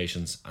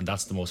situations, and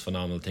that's the most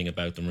phenomenal thing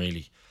about them,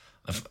 really.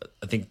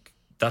 I think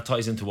that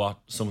ties into what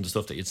some of the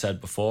stuff that you'd said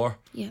before.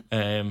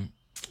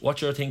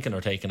 What's your thinking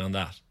or taking on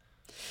that?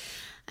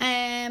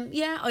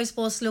 I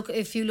suppose, look,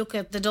 if you look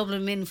at the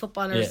Dublin men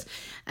footballers,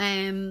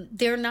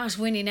 they're not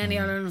winning any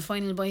Ireland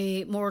final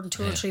by more than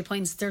 2 or 3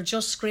 points. They're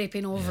just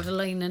scraping over the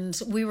line, and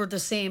we were the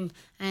same.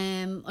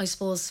 I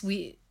suppose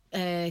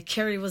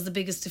Kerry was the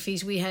biggest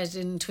defeat we had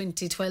in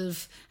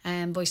 2012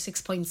 by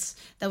 6 points.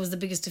 That was the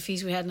biggest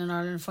defeat we had in an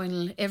Ireland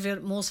final.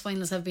 Most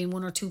finals have been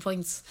 1 or 2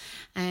 points.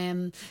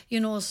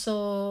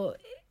 So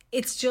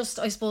it's just,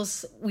 I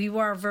suppose, we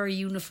were very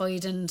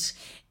unified, and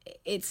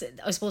it's,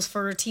 I suppose,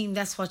 for a team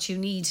that's what you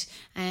need.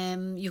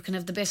 You can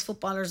have the best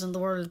footballers in the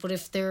world, but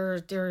if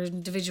they're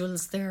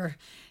individuals, they're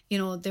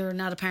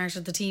not a part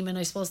of the team. And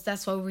I suppose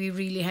that's what we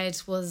really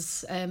had,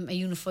 was a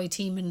unified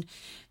team, and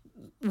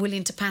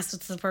willing to pass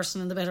it to the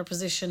person in the better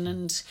position,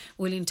 and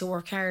willing to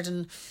work hard.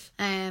 And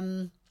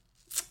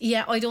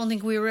I don't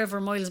think we were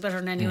ever miles better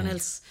than anyone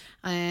else.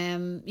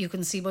 You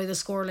can see by the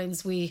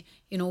scorelines, we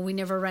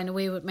never ran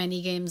away with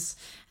many games.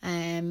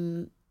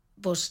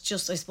 But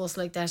just, I suppose,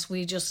 like that,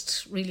 we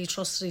just really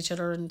trusted each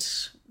other, and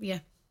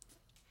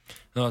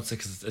No,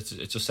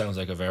 it just sounds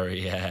like a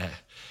very it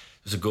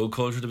was a good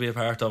culture to be a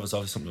part of. It's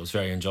obviously something that was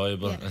very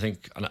enjoyable. I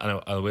think, and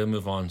I will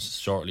move on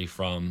shortly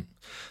from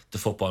the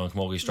football and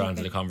Camogie strand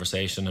of the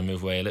conversation and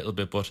move away a little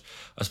bit. But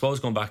I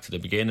suppose going back to the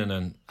beginning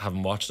and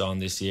having watched on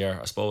this year,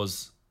 I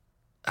suppose,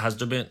 has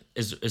there been,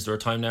 is there a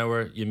time now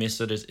where you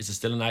miss it? Is it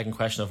still a nagging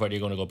question of whether you're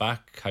going to go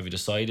back? Have you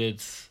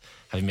decided?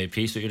 Have you made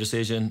peace with your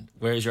decision?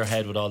 Where is your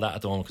head with all that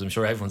at the moment? Because I'm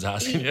sure everyone's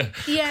asking you.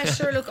 Yeah,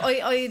 sure. Look,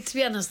 I to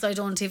be honest, I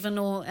don't even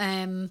know.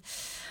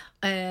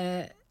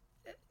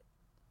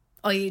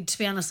 To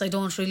be honest, I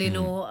don't really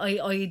know.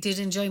 I did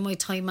enjoy my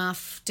time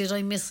off. Did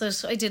I miss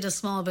it? I did a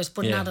small bit,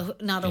 but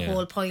not a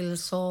whole pile.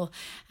 So,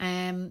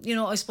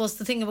 I suppose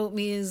the thing about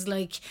me is,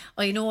 like,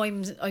 I know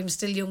I'm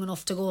still young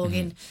enough to go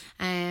again.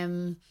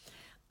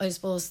 I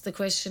suppose the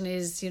question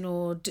is,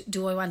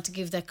 do I want to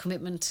give that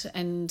commitment?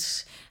 And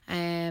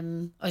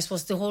I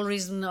suppose the whole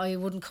reason I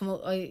wouldn't come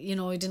out, I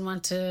didn't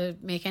want to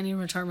make any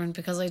retirement,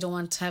 because I don't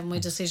want to have my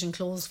decision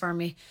closed for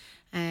me.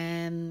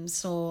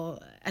 So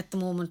at the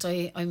moment,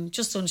 I'm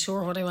just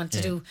unsure what I want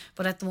to do.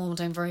 But at the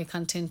moment, I'm very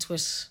content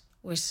with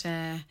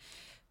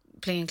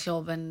playing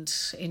club and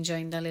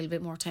enjoying that little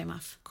bit more time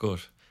off. Good.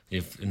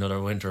 You've another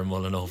winter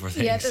mulling over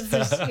things. Yeah,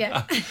 that's it.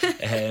 Yeah.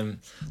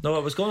 No, I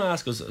was going to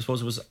ask, I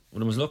suppose it was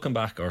when I was looking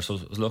back, I was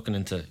looking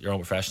into your own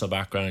professional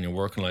background and your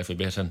working life a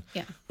bit, and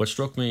what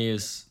struck me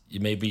is you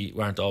maybe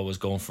weren't always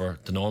going for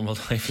the normal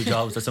type of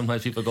jobs that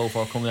sometimes people go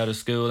for coming out of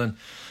school. And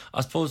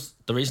I suppose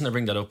the reason I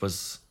bring that up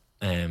is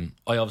I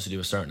obviously do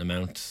a certain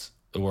amount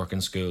of work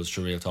in schools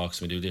through Real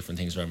Talks. We do different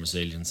things around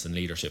resilience and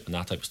leadership and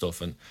that type of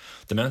stuff. And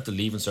the amount of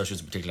leaving cert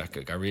students in particular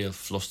are real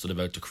flustered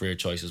about the career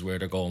choices, where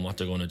they're going, what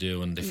they're going to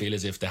do, and they feel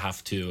as if they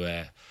have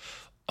to...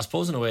 I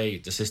suppose in a way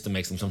the system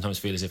makes them sometimes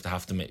feel as if they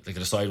have to make, like,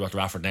 decide what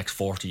they're after the next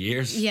 40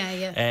 years.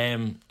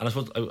 And I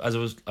suppose as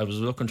I was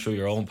looking through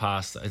your own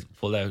past, I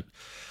pulled out,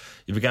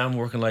 you began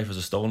working life as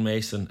a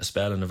stonemason, a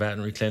spell in a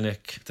veterinary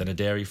clinic, then a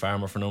dairy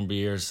farmer for a number of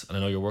years, and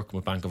I know you're working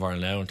with Bank of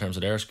Ireland now in terms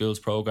of their schools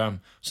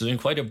programme. So there's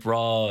been quite a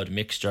broad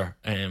mixture.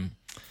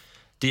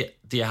 Do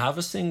you have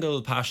a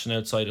single passion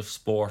outside of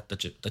sport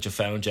that you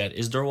found yet?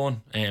 Is there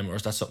one, or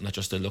is that something that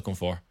you're still looking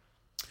for?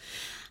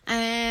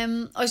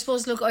 I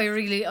suppose, look, I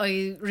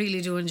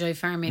really do enjoy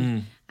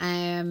farming.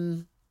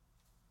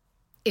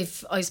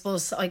 If I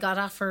suppose I got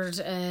offered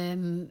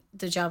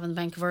the job in the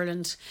Bank of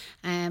Ireland,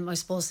 I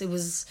suppose it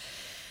was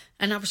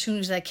an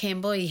opportunity that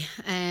came by,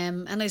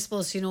 and I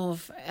suppose, you know,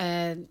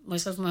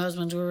 myself and my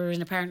husband, we were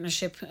in a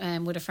partnership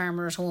with a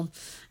farmer at home,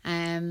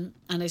 and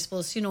I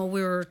suppose, you know,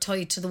 we were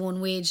tied to the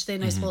one wage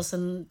then, I suppose,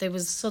 and there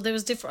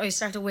was different. I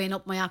started weighing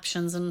up my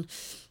options, and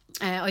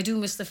I do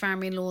miss the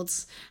farming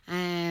loads.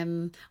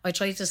 I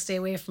try to stay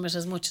away from it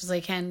as much as I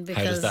can,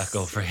 because... How does that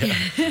go for you?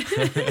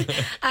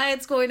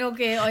 It's going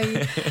okay.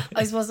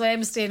 I suppose I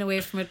am staying away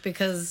from it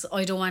because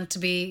I don't want to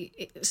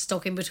be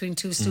stuck in between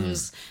two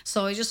stools.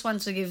 So I just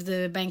want to give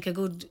the bank a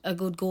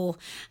good go.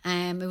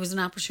 It was an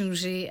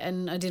opportunity,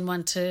 and I didn't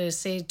want to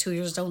say 2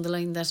 years down the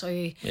line that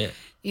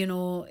you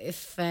know,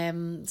 if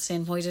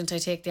saying why didn't I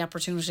take the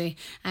opportunity.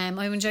 I'm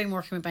enjoying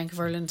working with Bank of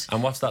Ireland.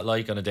 And what's that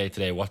like on a day to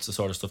day? What's the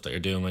sort of stuff that you're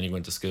doing when you go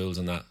into schools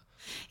and that?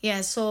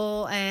 Yeah,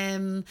 so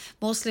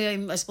mostly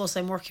I suppose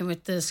I'm working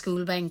with the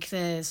school bank,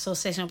 so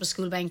setting up a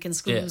school bank in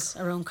schools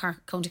around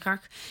County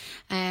Cork.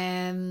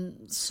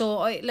 So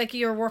I, like,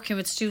 you're working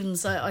with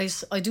students.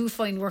 I do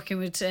find working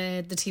with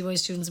the TY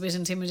students a bit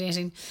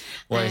intimidating.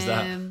 Why is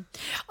that?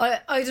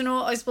 I don't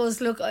know. I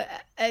suppose, look,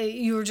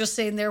 you were just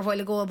saying there a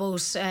while ago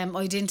about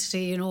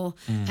identity, you know.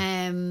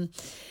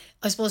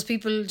 I suppose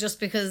people, just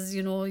because,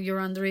 you know, you're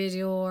on the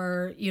radio,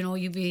 or, you know,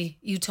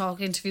 you talk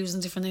interviews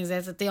and different things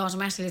like that, they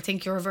automatically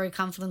think you're a very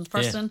confident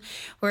person.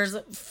 Whereas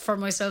for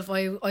myself,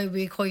 I'll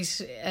be quite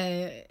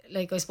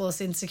like, I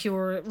suppose,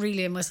 insecure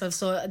really in myself.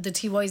 So the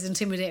TYs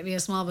intimidate me a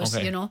small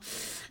bit, you know.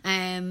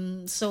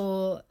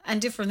 So,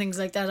 and different things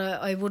like that.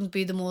 I wouldn't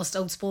be the most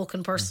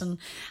outspoken person.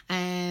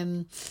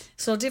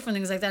 So different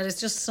things like that.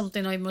 It's just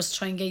something I must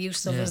try and get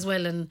used to as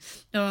well. And,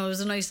 you know, it was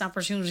a nice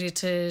opportunity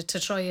to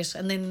try it.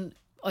 And then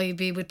I'd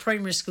be with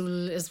primary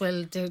school as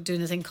well,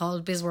 doing a thing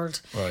called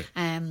BizWorld.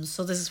 Right.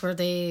 So this is where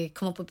they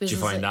come up with business.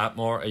 Do you find that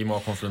more? Are you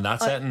more comfortable in that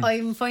setting?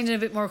 I'm finding it a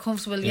bit more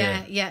comfortable.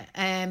 Yeah,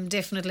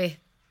 definitely.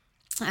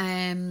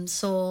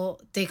 So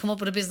they come up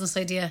with a business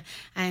idea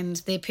and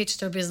they pitch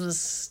their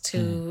business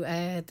to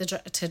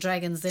to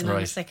Dragons then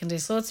on the second day.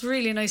 So it's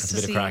really nice to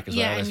see.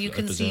 And you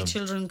can see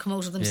children come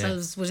out of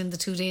themselves within the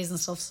 2 days and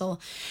stuff. So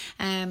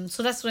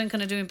so that's what I'm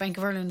kind of doing in Bank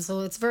of Ireland.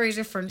 So it's very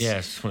different.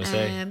 Yes, what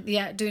I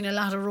say. Doing a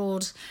lot of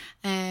road.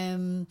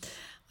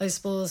 I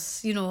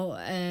suppose, you know,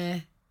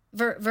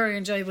 very, very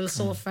enjoyable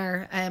so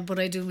far, but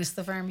I do miss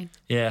the farming.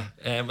 Yeah,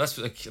 that's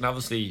like, and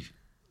obviously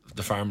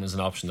the farming is an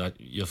option that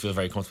you'll feel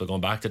very comfortable going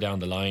back to down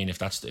the line if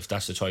that's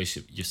the choice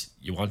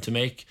you want to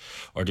make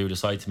or do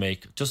decide to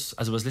make. Just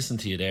as I was listening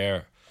to you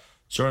there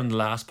during the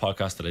last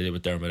podcast that I did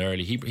with Dermot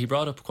Early, he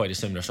brought up quite a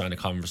similar kind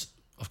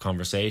of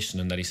conversation,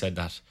 and that he said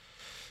that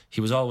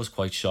he was always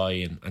quite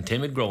shy and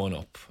timid growing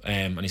up,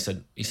 and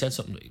he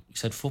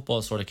said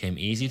football sort of came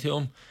easy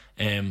to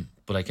him,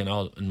 but like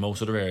in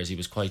most other areas he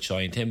was quite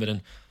shy and timid.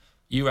 And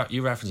you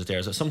reference it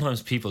there. So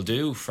sometimes people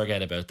do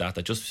forget about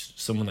that just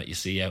someone that you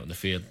see out in the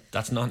field,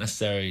 that's not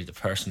necessarily the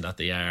person that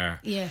they are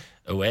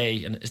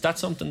away. And is that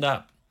something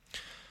that,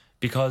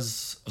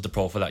 because of the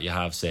profile that you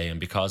have, say, and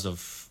because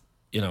of,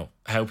 you know,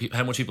 how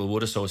much people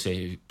would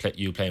associate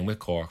you playing with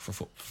Cork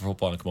for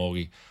football in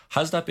Camogie,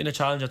 has that been a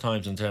challenge at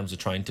times in terms of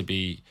trying to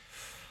be,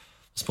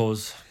 I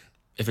suppose,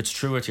 if it's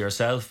truer to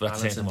yourself, but at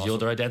the same time the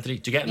other identity?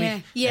 Do you get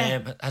me?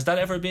 Yeah. Has that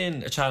ever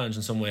been a challenge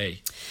in some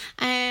way?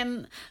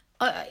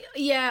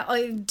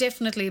 I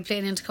definitely,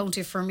 playing into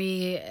county for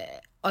me,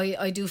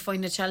 I do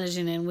find it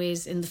challenging in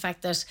ways, in the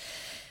fact that,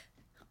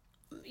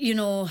 you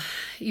know,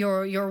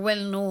 you're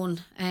well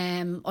known.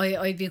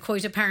 I'd be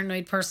quite a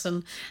paranoid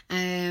person.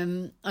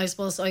 I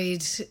suppose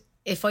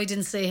if I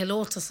didn't say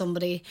hello to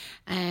somebody,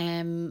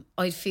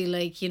 I'd feel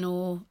like, you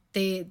know,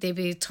 they'd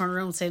be turning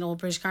around saying, "Oh,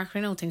 British Cork,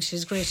 I don't think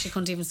she's great. She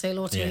couldn't even say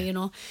hello to me," you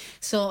know.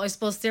 So I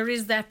suppose there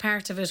is that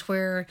part of it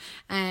where,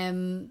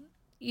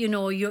 you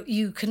know,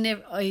 you can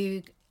never.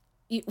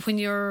 When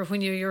you're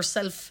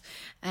yourself,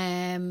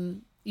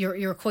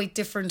 you're quite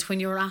different when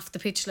you're off the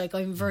pitch. Like,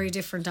 I'm very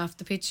different off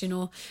the pitch, you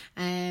know,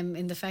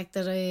 in the fact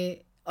that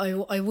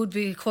I would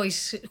be quite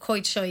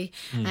shy,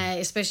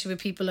 especially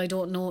with people I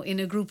don't know. In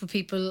a group of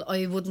people,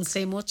 I wouldn't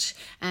say much.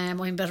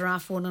 I'm better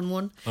off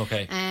one-on-one.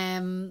 Okay.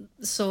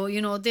 So,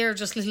 you know, they're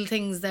just little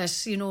things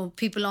that, you know,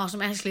 people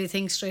automatically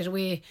think straight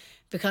away,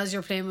 because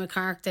you're playing with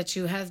Cork, that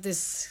you have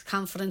this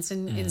confidence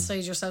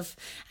inside yourself.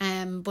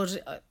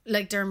 But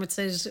like Dermot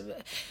said,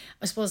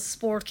 I suppose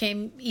sport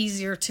came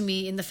easier to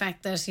me in the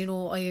fact that, you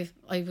know, I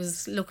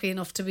was lucky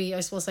enough to be,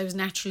 I suppose I was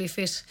naturally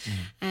fit.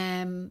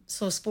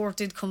 So sport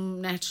did come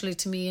naturally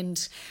to me,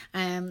 and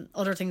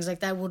other things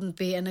like that wouldn't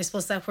be. And I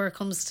suppose that's where it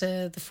comes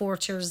to the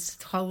Fortures,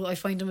 how I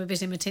find them a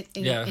bit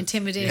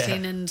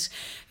intimidating. And,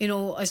 you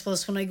know, I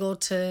suppose when I go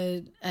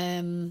to...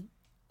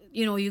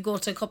 you know, you go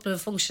to a couple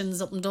of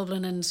functions up in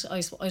Dublin, and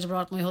I'd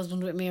brought my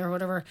husband with me or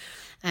whatever,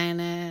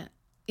 and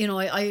you know,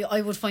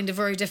 I would find it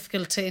very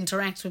difficult to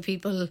interact with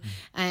people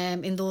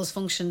in those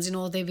functions. You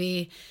know, they'd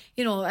be,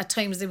 you know, at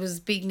times there was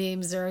big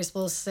names there. I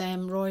suppose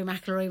Rory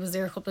McIlroy was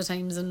there a couple of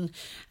times, and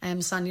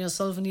Sonia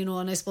O'Sullivan, you know,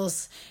 and I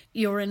suppose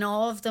you're in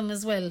awe of them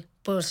as well.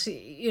 But,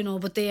 you know,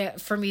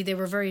 for me, they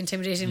were very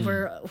intimidating,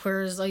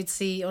 whereas I'd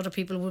see other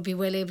people would be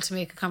well able to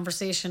make a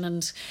conversation.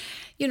 And,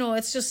 you know,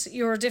 it's just,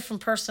 you're a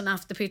different person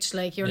off the pitch.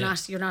 Like, you're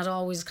not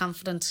always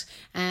confident.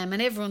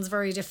 And everyone's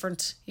very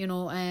different, you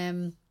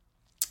know.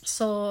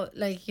 So,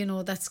 like, you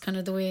know, that's kind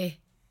of the way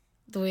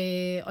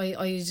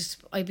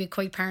I'd be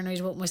quite paranoid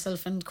about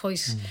myself, and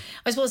quite,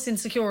 I suppose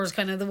insecure is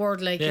kind of the word,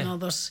 like, you know,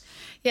 but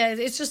yeah,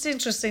 it's just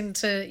interesting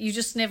you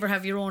just never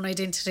have your own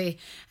identity.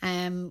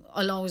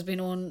 I'll always be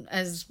known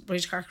as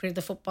Bridge Carcary,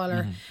 the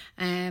footballer.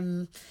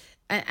 And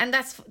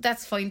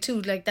that's fine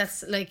too. Like,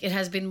 that's, like, it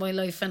has been my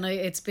life, and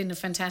it's been a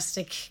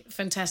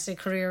fantastic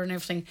career and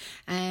everything.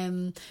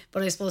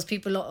 But I suppose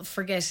people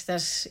forget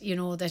that, you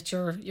know, that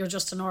you're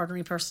just an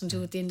ordinary person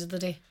too at the end of the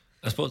day.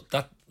 I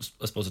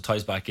suppose it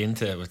ties back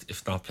into,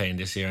 if not playing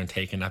this year and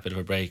taking that bit of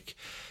a break,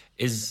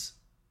 is,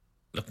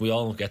 look, we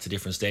all get to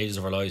different stages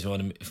of our lives. We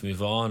want to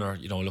move on, or,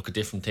 you know, look at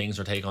different things,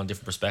 or take on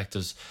different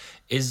perspectives.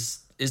 Is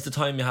the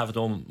time you have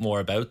done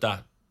more about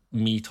that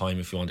me time,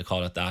 if you want to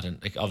call it that?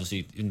 And, like,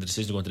 obviously in the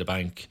decision to go into the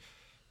bank,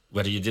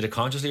 whether you did it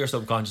consciously or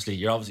subconsciously,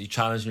 you're obviously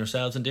challenging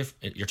yourself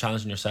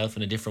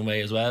in a different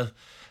way as well.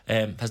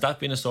 Has that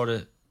been a sort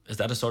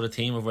of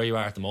theme of where you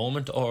are at the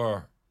moment,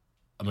 or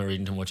am I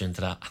reading too much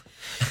into that?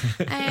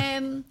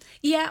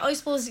 Yeah, I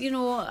suppose, you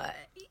know,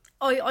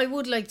 I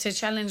would like to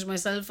challenge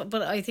myself,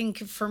 but I think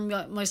for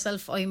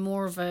myself, I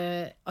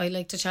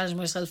like to challenge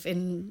myself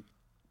in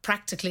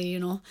practically, you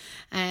know,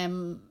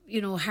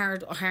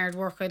 hard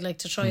work. I'd like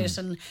to try it,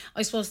 and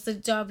I suppose the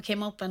job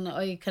came up, and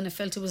I kind of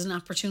felt it was an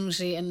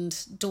opportunity, and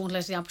don't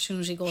let the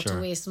opportunity go to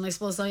waste. And I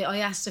suppose I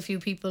asked a few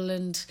people,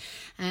 and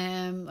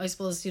I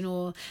suppose, you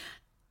know,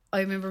 I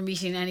remember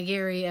meeting Annie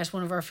Geary at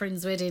one of our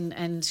friends' wedding,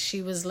 and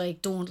she was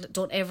like, don't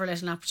ever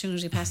let an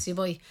opportunity pass you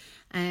by.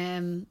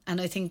 And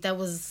I think that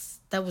was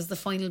the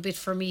final bit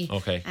for me.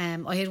 Okay.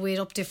 I had weighed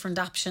up different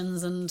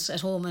options and at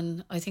home,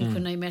 and I think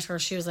when I met her,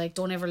 she was like,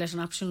 don't ever let an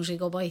opportunity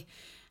go by.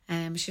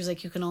 She was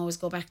like, you can always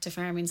go back to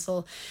farming.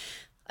 So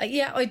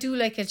yeah, I do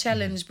like a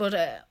challenge,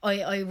 but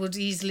I would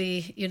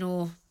easily, you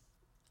know,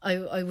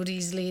 I would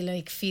easily,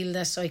 like, feel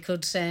that I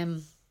could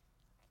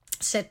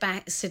sit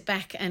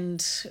back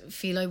and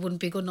feel I wouldn't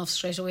be good enough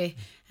straight away.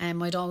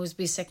 I'd always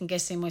be second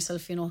guessing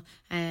myself, you know.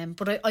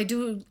 But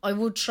I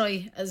would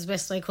try as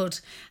best I could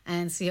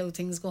and see how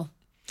things go.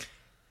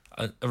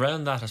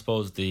 Around that, I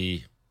suppose,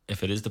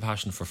 if it is the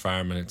passion for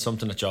farming, it's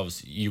something that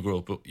you grew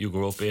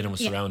up in and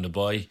was surrounded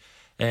by.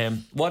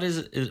 What is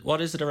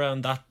it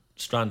around that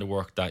strand of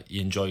work that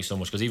you enjoy so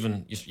much? Because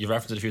even you've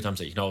referenced it a few times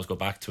that you can always go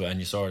back to it, and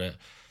you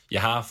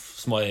half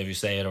smile if you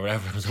say it, or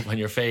whatever comes up on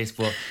your face,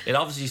 but it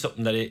obviously is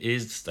something that it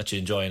is that you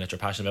enjoy and that you're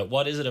passionate about.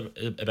 What is it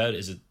about?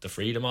 Is it the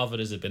freedom of it?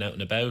 Is it being out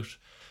and about?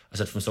 I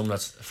said, from someone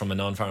that's from a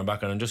non-farm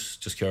background. I'm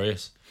just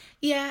curious.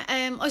 Yeah,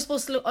 I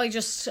suppose, look, I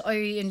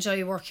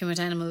enjoy working with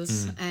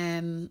animals.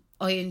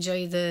 I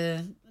enjoy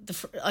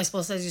I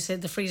suppose, as you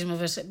said, the freedom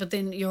of it. But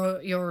then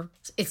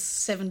it's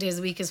 7 days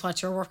a week is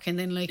what you're working.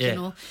 Then, like, you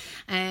know,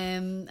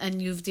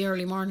 and you've the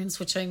early mornings,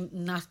 which I'm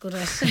not good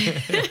at. So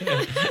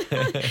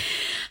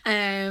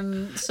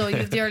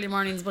you've the early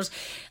mornings, but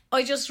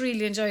I just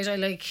really enjoy it. I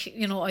like,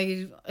 you know,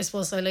 I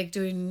suppose I like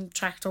doing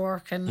tractor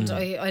work, and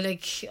I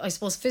like, I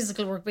suppose,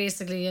 physical work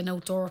basically, and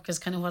outdoor work is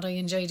kind of what I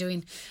enjoy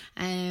doing.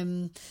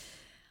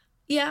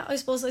 Yeah, I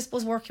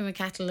suppose working with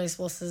cattle, I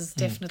suppose, is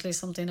definitely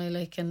something I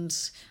like, and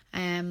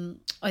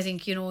I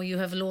think, you know, you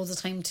have loads of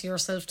time to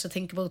yourself to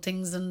think about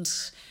things, and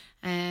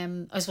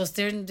I suppose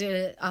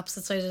the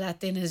opposite side of that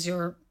then is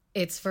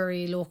it's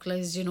very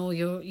localized, you know,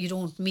 you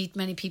don't meet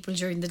many people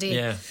during the day.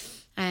 Yeah.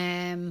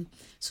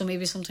 So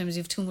maybe sometimes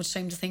you have too much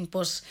time to think,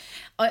 but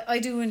I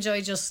do enjoy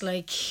just,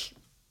 like,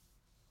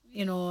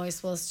 you know, I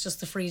suppose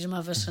just the freedom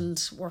of it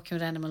and working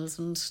with animals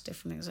and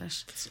different things like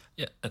that.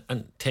 Yeah,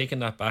 and taking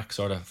that back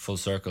sort of full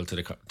circle to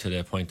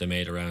the point I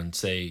made around,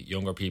 say,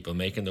 younger people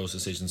making those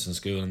decisions in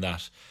school and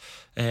that.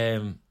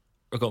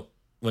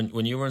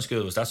 When you were in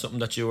school, was that something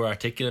that you were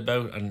articulate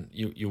about, and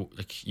you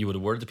would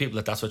have worded to people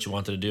that that's what you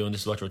wanted to do and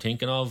this is what you were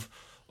thinking of?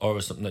 or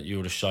was it something that you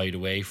would have shied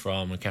away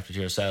from and kept it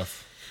to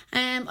yourself?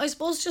 I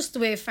suppose just the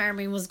way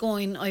farming was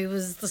going, I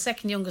was the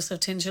second youngest of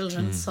 10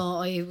 children, so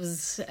I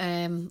was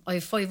I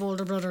have 5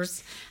 older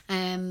brothers,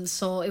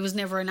 so it was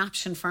never an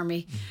option for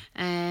me.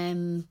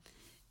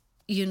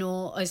 You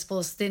know, I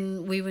suppose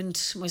then we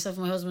went, myself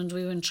and my husband,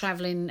 we went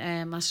travelling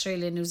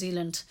Australia, New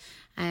Zealand,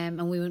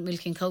 and we went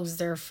milking cows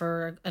there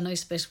for a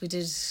nice bit. We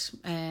did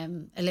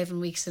 11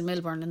 weeks in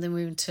Melbourne, and then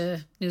we went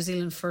to New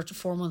Zealand for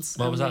 4 months.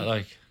 What was that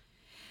like?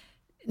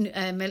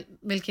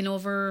 Milking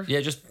over. Yeah,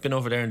 just been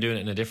over there and doing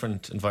it in a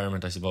different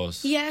environment, I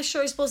suppose. Yeah,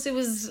 sure. I suppose it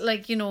was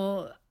like, you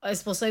know, I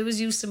suppose I was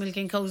used to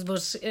milking cows,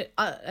 but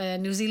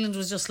New Zealand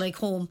was just like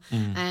home.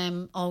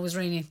 Always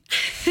raining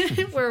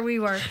where we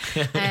were.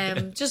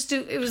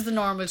 It was the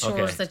normal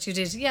chores that you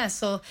did. Yeah,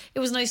 so it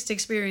was nice to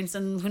experience.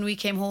 And when we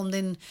came home,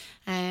 then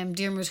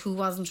Dermot, who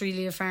wasn't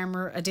really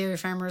a dairy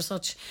farmer as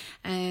such,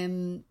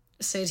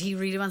 said he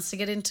really wants to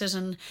get into it,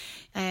 and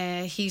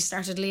he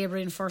started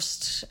labouring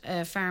first,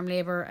 farm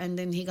labour, and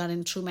then he got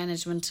in through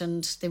management,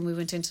 and then we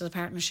went into the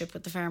partnership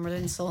with the farmer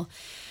then. So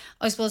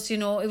I suppose, you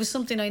know, it was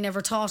something I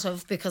never thought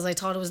of because I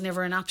thought it was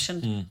never an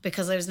option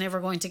because I was never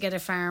going to get a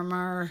farm,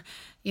 or,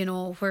 you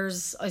know,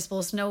 whereas I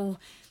suppose now,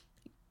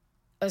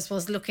 I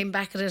suppose looking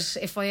back at it,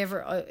 if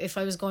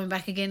I was going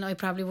back again, I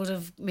probably would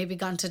have maybe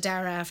gone to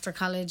Dara after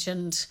college,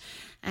 and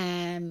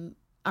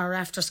or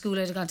after school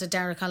I'd have gone to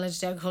Dara College,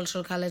 the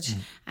agricultural college,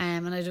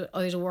 and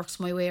I'd have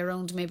worked my way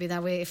around maybe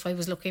that way if I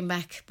was looking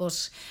back.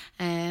 But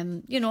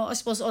you know, I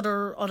suppose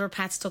other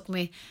paths took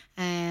me,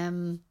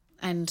 and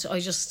I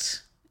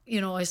just,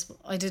 you know,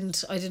 I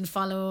didn't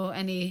follow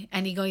any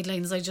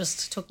guidelines. I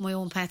just took my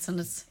own paths, and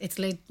it's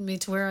led me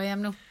to where I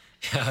am now.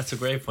 Yeah, that's a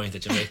great point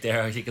that you make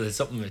there. I think it's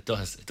something it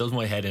does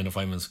my head in if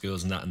I'm in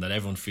schools and that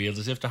everyone feels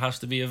as if there has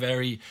to be a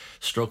very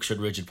structured,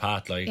 rigid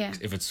path, like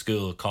if it's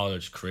school,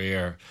 college,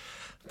 career,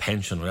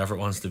 pension, whatever it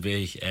wants to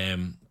be.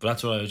 But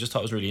that's what I just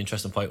thought was a really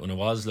interesting point when I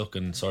was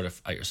looking sort of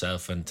at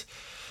yourself, and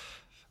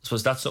I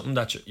suppose that's something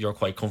that you're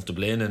quite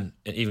comfortable in, and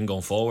even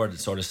going forward,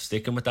 sort of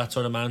sticking with that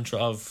sort of mantra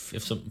of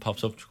if something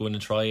pops up, to go in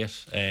and try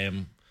it.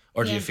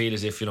 Or do you feel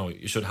as if, you know,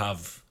 you should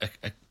have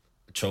a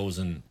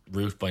chosen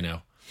route by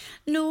now?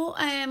 No,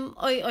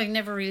 I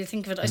never really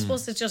think of it. I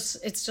suppose it's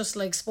just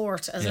like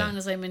sport. As long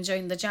as I'm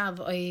enjoying the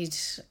job,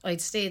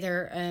 I'd stay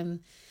there.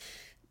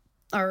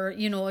 Or,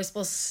 you know, I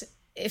suppose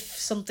if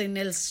something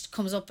else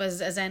comes up,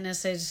 as Anna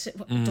said,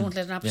 don't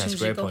let an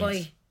opportunity go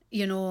by.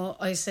 You know,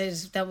 I said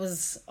I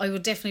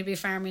would definitely be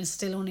farming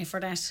still only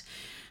for that.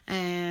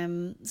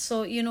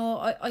 So, you know,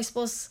 I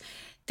suppose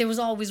there was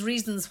always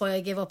reasons why I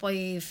gave up.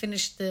 I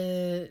finished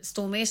the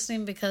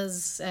stonemasoning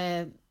because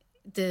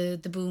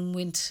the boom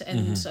went,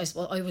 and I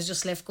suppose I was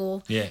just let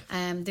go.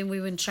 Then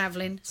we went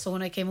travelling. So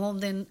when I came home,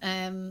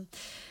 then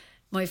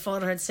my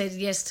father had said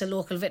yes to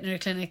local veterinary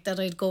clinic that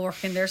I'd go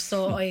work in there,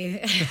 so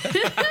I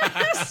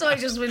so I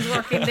just went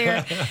working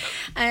there.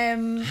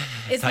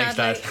 It's Thanks, not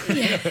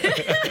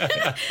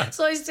like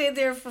so I stayed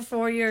there for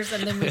 4 years,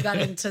 and then we got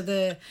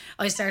into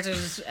I started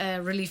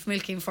relief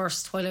milking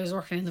first while I was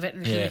working in the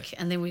veterinary clinic,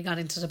 and then we got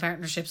into the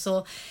partnership.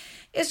 So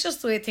it's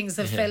just the way things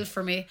have felt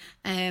for me.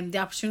 The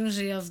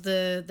opportunity of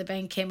the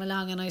bank came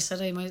along, and I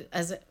said I might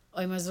as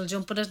well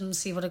jump at it and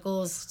see what it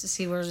goes, to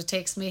see where it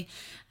takes me.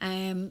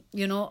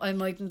 You know, I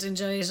mightn't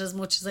enjoy it as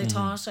much as I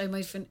thought. I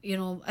might, you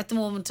know, at the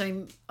moment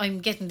I'm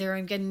getting there.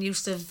 I'm getting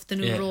used to the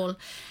new role.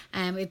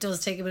 It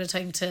does take a bit of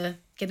time to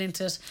get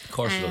into it. Of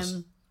course it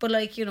does. But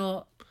like, you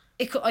know,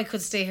 I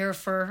could stay here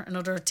for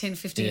another 10,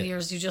 15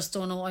 years. You just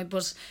don't know.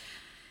 But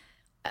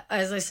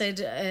as I said,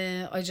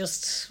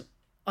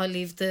 I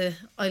leave the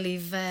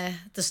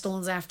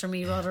stones after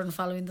me rather than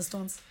following the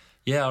stones.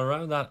 Yeah,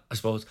 around that, I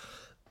suppose.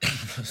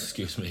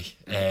 Excuse me.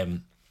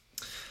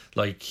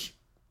 Like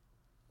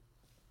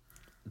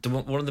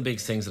one of the big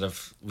things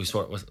that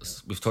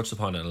we've touched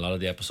upon in a lot of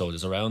the episodes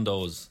is around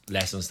those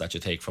lessons that you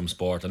take from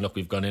sport. And look,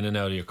 we've gone in and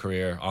out of your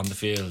career on the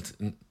field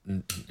in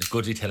as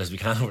good detail as we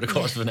can over the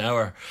course of an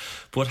hour.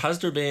 But has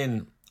there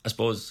been, I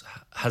suppose,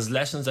 has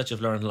lessons that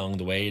you've learned along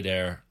the way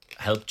there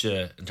helped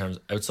you in terms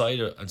outside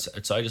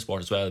of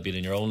sport as well, being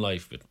in your own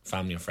life with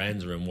family and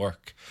friends or in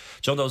work?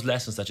 Do you know those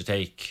lessons that you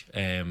take?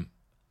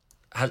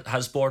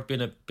 Has sport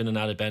been an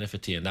added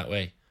benefit to you in that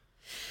way?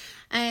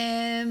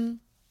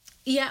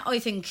 Yeah, I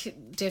think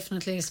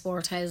definitely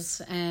sport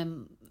has.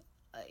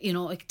 You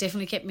know, it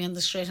definitely kept me on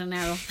the straight and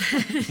narrow.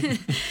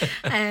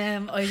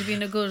 I've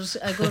been a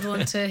good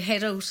one to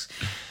head out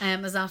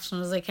as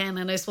often as I can,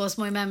 and I suppose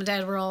my mum and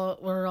dad were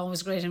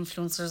always great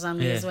influencers on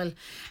me as well.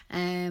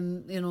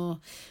 You know,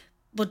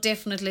 but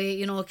definitely,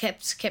 you know,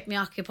 kept me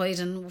occupied.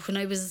 And when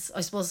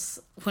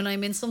when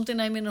I'm in something,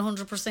 I'm in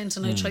 100%,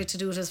 and I try to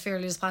do it as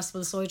fairly as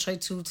possible. So I try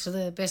to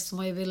the best of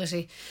my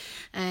ability.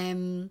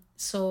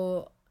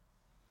 So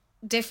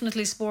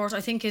definitely sport.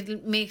 I think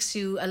it makes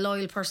you a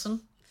loyal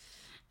person.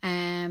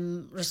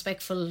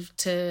 respectful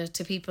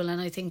to people,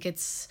 and I think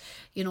it's,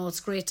 you know, it's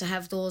great to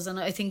have those. And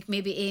I think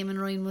maybe Eamon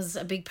Ryan was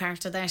a big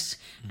part of that.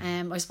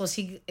 I suppose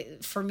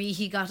for me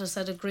he got us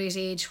at a great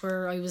age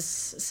where I was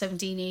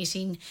 17,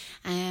 18.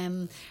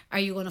 Are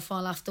you going to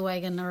fall off the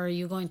wagon, or are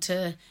you going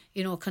to,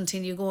 you know,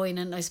 continue going?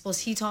 And I suppose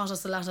he taught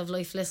us a lot of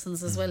life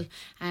lessons as well,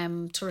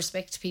 to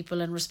respect people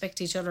and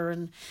respect each other.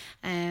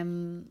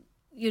 And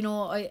you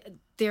know,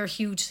 they're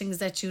huge things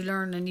that you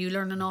learn, and you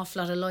learn an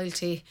awful lot of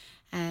loyalty,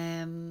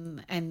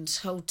 and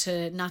how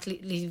to not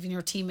leaving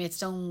your teammates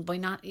down by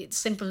not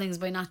simple things,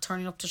 by not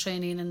turning up to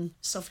training and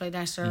stuff like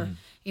that, or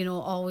you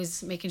know,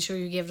 always making sure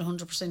you give it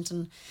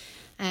 100%.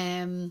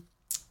 And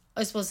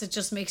I suppose it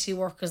just makes you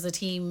work as a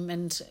team,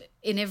 and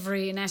in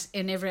every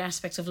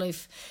aspect of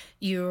life,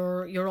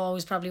 you're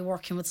always probably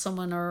working with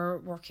someone, or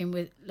working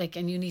with, like,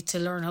 and you need to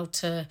learn how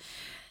to,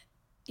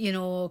 you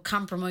know,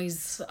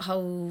 compromise,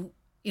 how,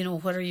 you know,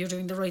 whether you're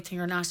doing the right thing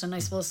or not. And I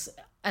suppose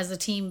as a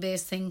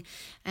team-based thing,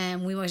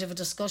 we might have a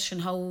discussion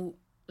how,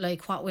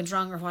 like, what went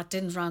wrong or what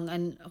didn't wrong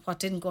and what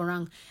didn't go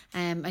wrong,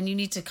 and you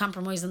need to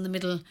compromise in the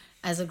middle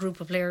as a group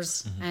of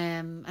players,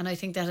 and I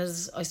think that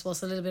is, I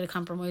suppose, a little bit of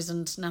compromise,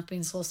 and not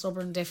being so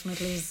stubborn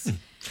definitely is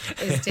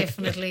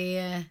definitely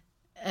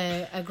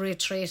a great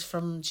trait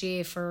from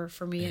GA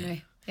for me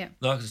anyway. Yeah.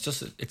 No, it's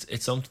just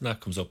it's something that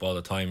comes up all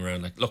the time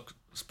around, like, look,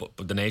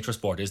 but the nature of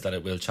sport is that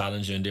it will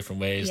challenge you in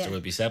different ways. There will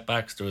be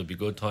setbacks, there will be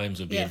good times,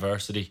 there will be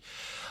adversity,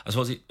 I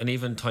suppose. And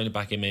even tying it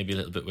back in maybe a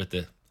little bit with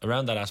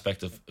around that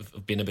aspect of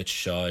being a bit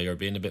shy or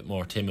being a bit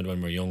more timid when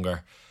we're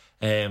younger,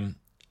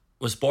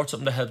 was sport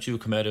something that helped you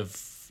come out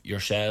of your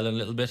shell a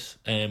little bit,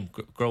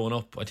 growing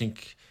up? I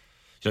think,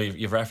 you know,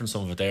 you've referenced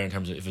some of it there in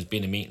terms of if it's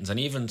been in meetings, and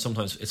even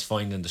sometimes it's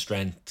finding the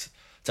strength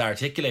to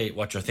articulate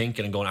what you're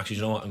thinking and going, actually,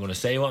 you know what, I'm going to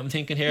say what I'm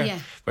thinking here.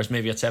 Whereas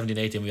maybe at 17,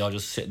 18 we all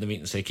just sit in the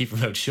meeting and say, keep your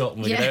mouth shut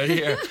and we get out of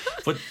here.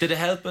 But did it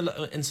help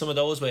in some of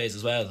those ways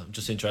as well? I'm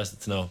just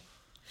interested to know.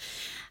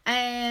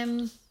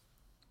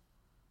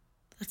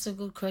 That's a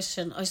good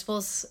question. I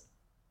suppose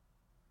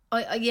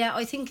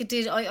I think it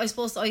did. I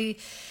suppose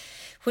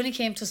when it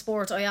came to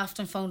sport, I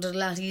often found it a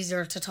lot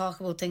easier to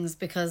talk about things,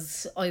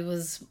 because I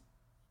was,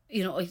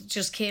 you know, it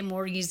just came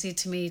more easy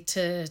to me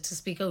to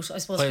speak out, I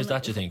suppose. Why is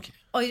that, you think?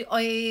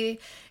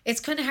 It's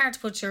kind of hard to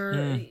put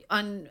your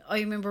on. I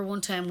remember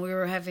one time we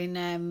were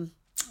having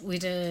we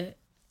had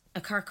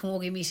a Cork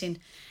Camogie meeting,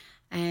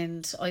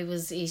 and I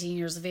was 18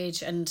 years of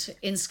age, and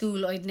in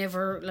school I'd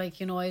never, like,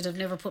 you know, I'd have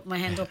never put my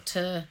hand up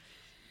to,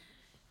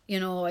 you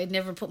know, I'd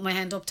never put my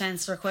hand up to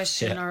answer a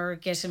question or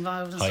get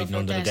involved in hiding stuff like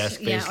under that. the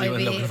desk basically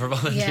when looking for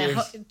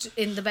volunteers.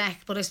 In the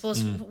back. But I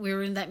suppose we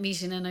were in that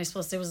meeting, and I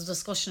suppose there was a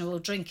discussion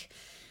about drink,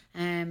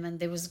 and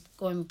they was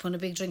putting a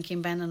big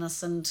drinking ban on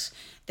us, and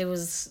there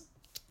was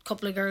a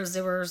couple of girls,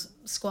 they were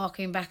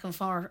squawking back and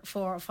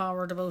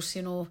forward about,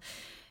 you know,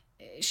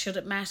 should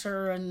it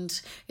matter?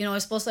 And, you know, I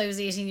suppose I was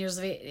 18 years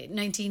of age,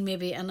 19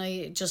 maybe, and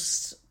I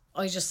just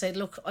said,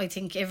 look, I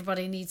think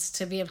everybody needs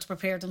to be able to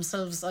prepare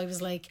themselves. I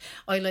was like,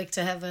 I like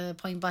to have a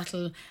pint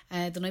bottle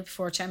the night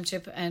before a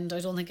championship, and I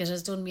don't think it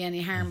has done me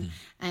any harm.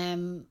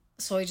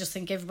 So I just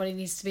think everybody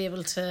needs to be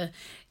able to,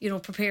 you know,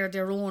 prepare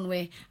their own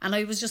way. And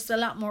I was just a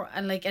lot more,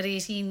 and like at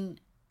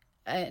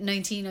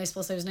 19, I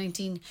suppose I was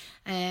 19,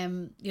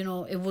 you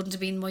know, it wouldn't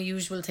have been my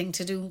usual thing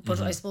to do,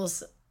 but I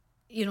suppose,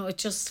 you know, it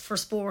just, for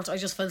sport, I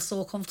just felt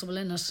so comfortable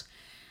in it,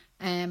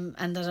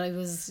 and that I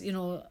was, you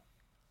know,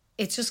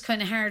 it's just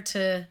kind of hard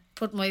to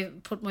put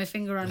my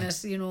finger on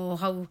it, you know,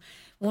 how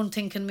one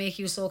thing can make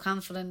you so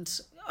confident,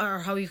 or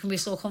how you can be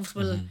so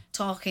comfortable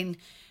talking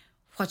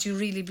what you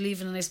really believe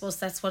in. And I suppose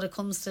that's what it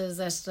comes to, is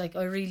that, like,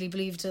 I really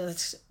believed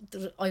that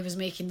I was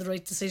making the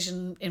right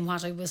decision in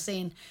what I was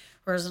saying,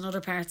 whereas in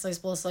other parts, I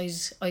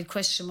suppose I'd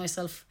question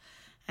myself.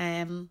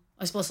 I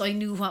suppose I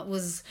knew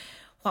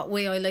what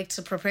way I liked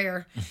to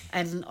prepare,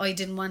 and I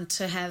didn't want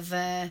to have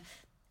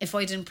if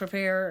I didn't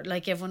prepare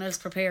like everyone else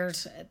prepared,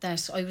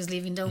 that I was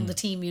leaving down the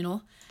team, you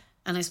know.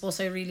 And I suppose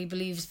I really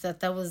believed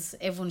that was,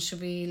 everyone should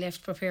be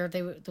left prepared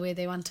the way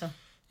they want to.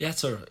 Yeah,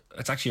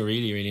 it's actually a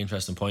really, really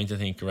interesting point, I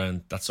think,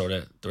 around that sort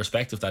of the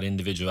respect of that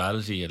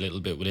individuality a little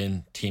bit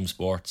within team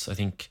sports. I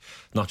think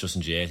not just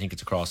in GA, I think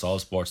it's across all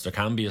sports. There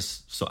can be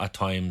at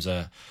times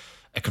a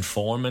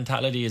conform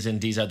mentality, as in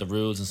these are the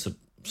rules and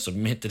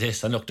submit to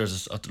this. And look,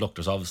 there's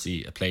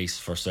obviously a place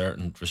for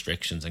certain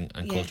restrictions and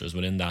cultures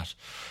within that.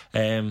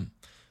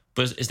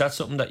 But is that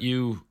something that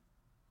you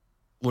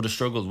would have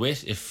struggled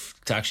with, if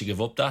to actually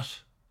give up that?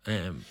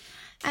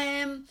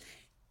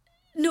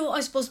 No, I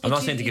suppose. I'm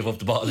not saying to give up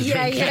the bottle of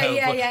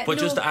drink, but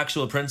just the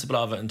actual principle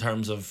of it, in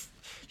terms of,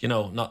 you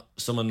know, not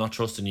someone not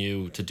trusting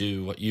you to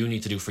do what you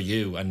need to do for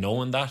you, and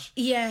knowing that.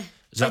 Yeah.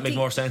 Does that make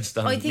more sense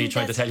than me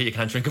trying to tell you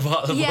can't drink a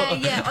bottle?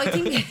 I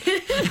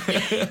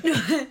think.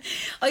 No,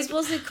 I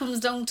suppose it comes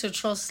down to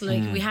trust.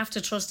 Like, we have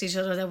to trust each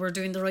other that we're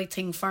doing the right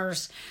thing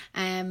first.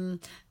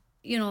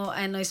 You know,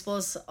 and I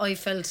suppose I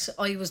felt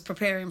I was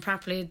preparing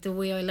properly the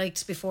way I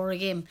liked before a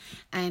game,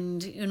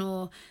 and, you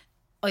know,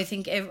 I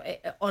think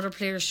other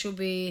players should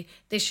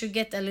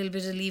get a little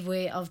bit of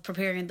leeway of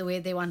preparing the way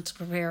they want to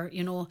prepare,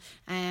 you know.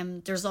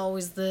 There's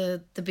always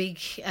the big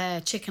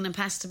chicken and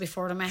pasta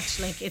before the match.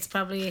 Like, it's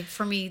probably,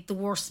 for me, the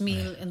worst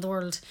meal in the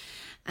world.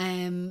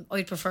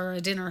 I'd prefer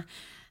a dinner.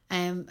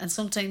 And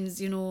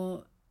sometimes, you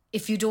know,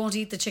 if you don't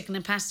eat the chicken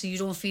and pasta, you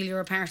don't feel you're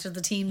a part of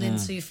the team then,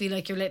 so you feel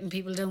like you're letting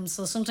people down.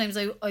 So sometimes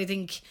I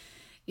think,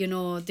 you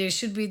know, there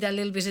should be that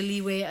little bit of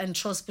leeway and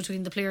trust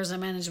between the players and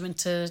management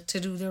to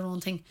do their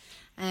own thing.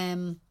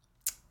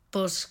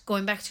 But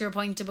going back to your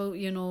point about,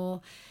 you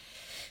know,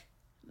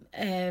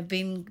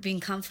 being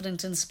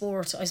confident in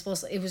sport, I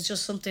suppose it was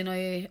just something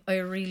I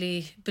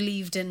really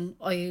believed in.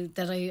 I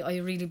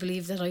really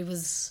believed that I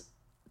was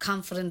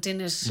confident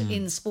in it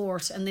in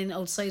sport, and then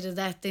outside of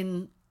that,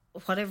 then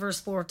whatever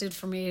sport did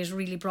for me, it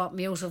really brought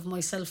me out of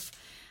myself.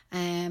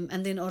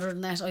 And then other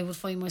than that, I would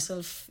find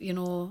myself, you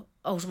know,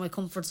 out of my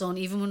comfort zone.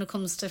 Even when it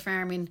comes to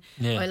farming,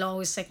 I'll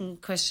always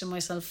second question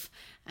myself.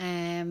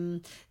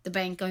 The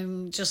bank,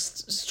 I'm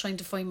just trying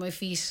to find my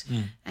feet.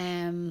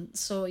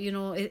 So, you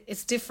know,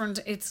 it's different.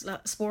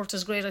 Sport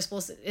is great, I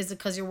suppose. Is it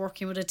because you're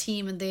working with a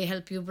team and they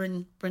help you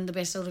bring the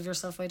best out of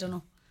yourself? I don't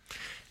know.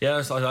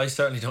 Yeah, so I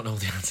certainly don't know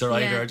the answer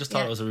either. I just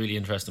thought it was a really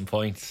interesting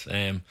point.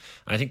 And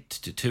I think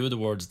two of the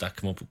words that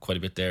come up quite a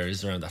bit there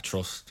is around that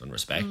trust and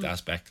respect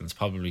aspect, and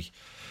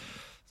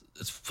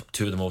it's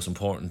two of the most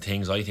important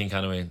things, I think,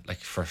 anyway, like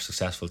for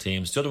successful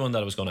teams. The other one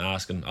that I was going to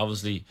ask, and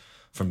obviously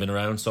from being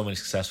around so many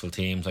successful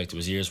teams, like there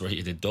was years where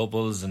you did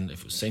doubles, and if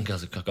it was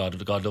singles, God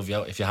love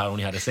you if you had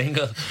only had a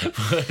single.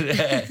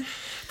 But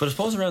I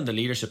suppose around the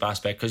leadership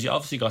aspect, because you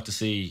obviously got to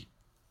see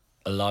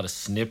a lot of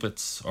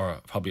snippets,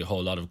 or probably a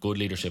whole lot of good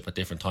leadership at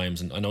different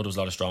times, and I know there was a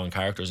lot of strong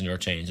characters in your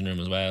changing room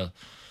as well.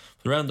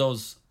 But around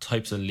those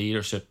types of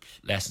leadership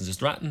lessons, is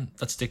there anything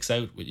that sticks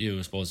out with you,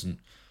 I suppose? And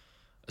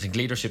I think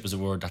leadership is a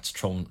word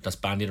that's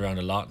bandied around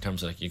a lot in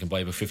terms of, like, you can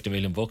buy about 50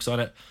 million books on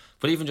it.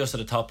 But even just at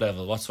the top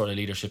level, what sort of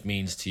leadership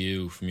means to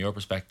you from your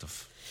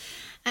perspective?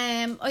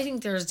 I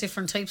think there's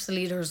different types of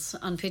leaders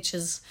on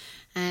pitches.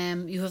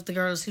 You have the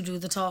girls who do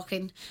the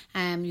talking,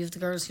 you have the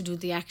girls who do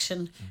the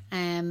action,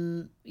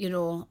 you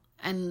know,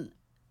 and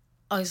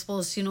I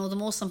suppose, you know, the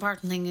most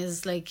important thing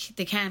is, like,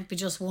 they can't be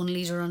just one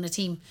leader on a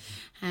team.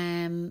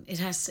 It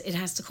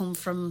has to come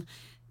from,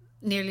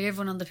 nearly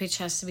everyone on the pitch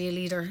has to be a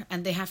leader,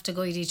 and they have to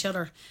guide each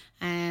other.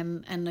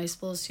 And I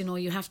suppose, you know,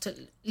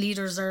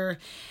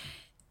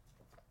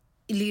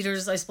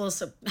 leaders, I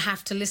suppose,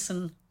 have to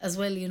listen as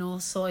well, you know.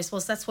 So I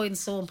suppose that's why it's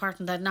so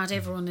important that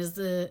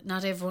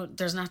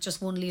there's not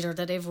just one leader,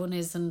 that everyone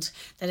is, and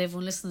that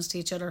everyone listens to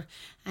each other.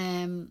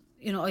 You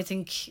know, I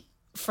think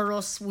for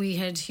us, we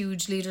had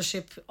huge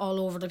leadership all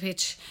over the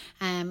pitch,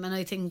 and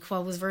I think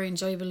what was very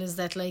enjoyable is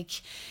that,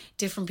 like,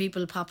 different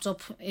people popped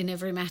up in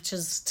every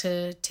matches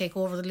to take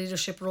over the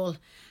leadership role,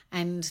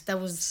 and that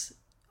was,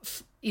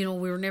 you know,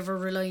 we were never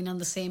relying on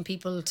the same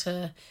people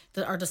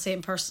or the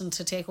same person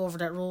to take over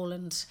that role.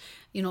 And,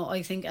 you know,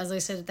 I think, as I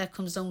said, that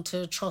comes down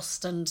to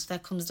trust, and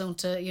that comes down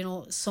to, you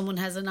know, someone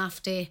has an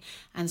off day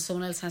and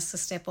someone else has to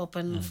step up,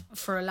 and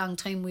for a long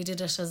time we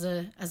did it as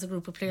a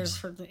group of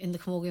players in the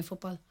Camogie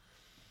football.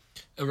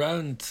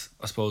 Around,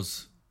 I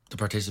suppose, the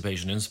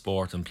participation in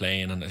sport and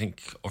playing, and I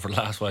think over the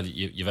last while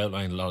you've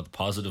outlined a lot of the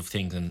positive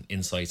things and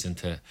insights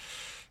into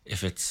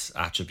if it's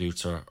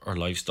attributes or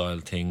lifestyle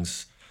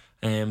things.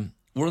 One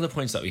of the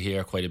points that we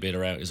hear quite a bit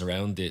is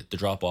around the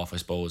drop off, I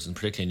suppose, and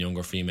particularly in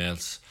younger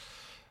females.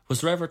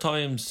 Was there ever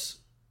times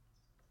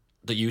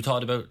that you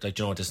thought about, like,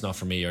 you know, this is not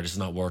for me, or this is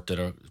not worth it,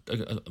 or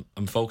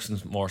I'm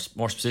focusing more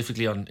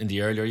specifically on in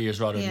the earlier years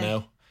rather than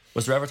now?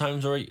 Was there ever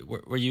times where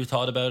you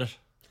thought about it?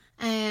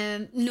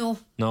 No,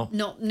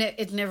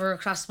 it never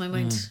crossed my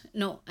mind.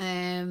 No,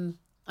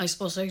 I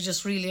suppose I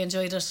just really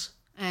enjoyed it.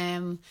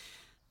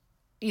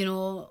 You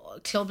know,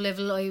 club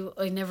level,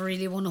 I never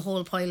really won a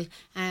whole pile.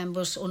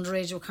 But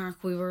underage with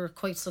Cork, we were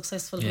quite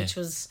successful, which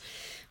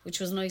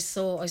was nice.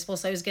 So I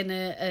suppose I was getting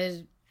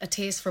a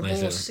taste for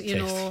both. You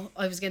know,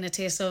 I was getting a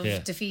taste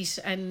of defeat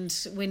and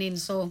winning.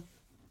 So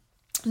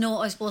no,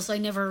 I suppose I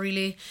never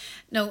really.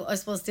 No, I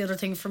suppose the other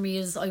thing for me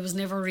is I was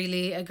never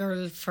really a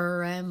girl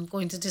for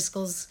going to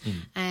discos.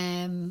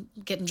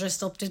 Getting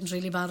dressed up didn't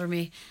really bother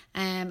me.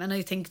 And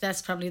I think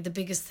that's probably the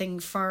biggest thing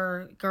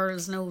for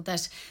girls now,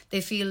 that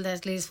they feel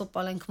that ladies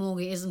football and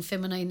camogie isn't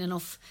feminine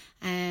enough.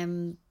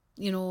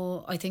 You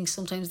know, I think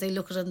sometimes they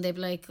look at it and they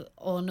be like,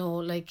 oh no,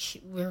 like,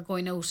 we're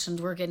going out and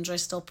we're getting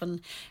dressed up,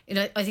 and, you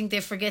know, I think they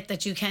forget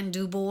that you can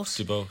do both.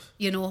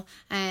 You know,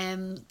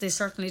 they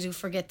certainly do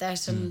forget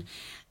that. And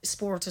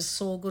sport is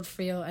so good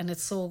for you, and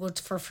it's so good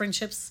for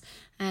friendships.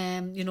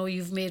 You know,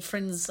 you've made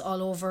friends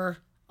all over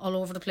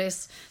the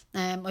place.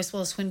 I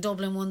suppose when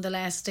Dublin won the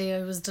last day,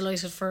 I was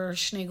delighted for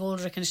Sinead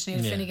Goldrick and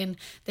Sinead Finnegan.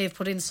 They've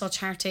put in such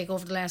heartache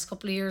over the last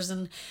couple of years,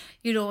 and,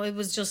 you know, it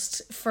was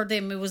just, for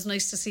them, it was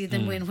nice to see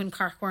them win when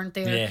Cork weren't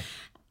there.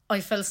 I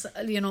felt,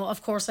 you know,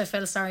 of course I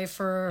felt sorry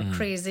for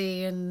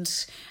Crazy and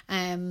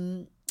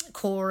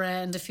Cora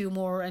and a few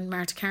more, and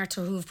Marta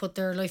Carter, who've put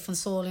their life and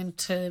soul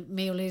into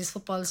Mayo Ladies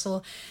football.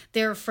 So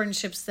they're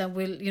friendships that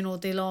will,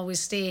 they'll always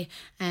stay.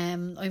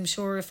 I'm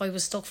sure if I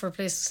was stuck for a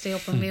place to stay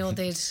up in Mayo,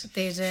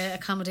 they'd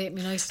accommodate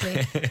me nicely,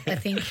 I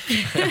think.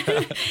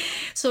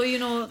 So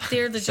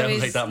they're the Sounds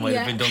joys. like that might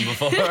have been done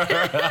before.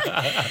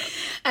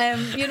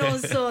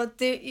 So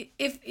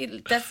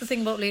that's the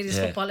thing about ladies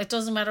football. It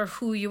doesn't matter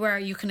who you are,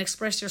 you can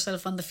express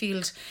yourself on the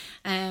field.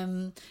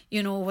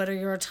 Whether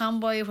you're a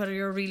tomboy, whether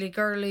you're really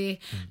girly,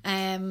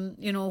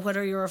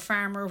 whether you're a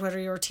farmer, whether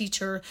you're a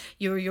teacher,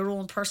 you're your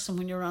own person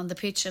when you're on the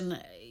pitch.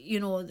 And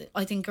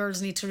I think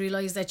girls need to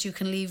realise that you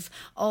can leave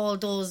all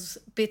those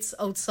bits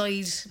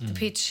outside the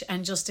pitch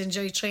and just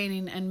enjoy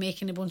training and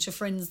making a bunch of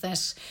friends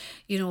that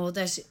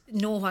that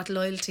know what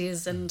loyalty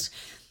is. And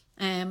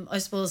I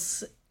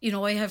suppose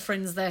I have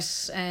friends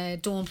that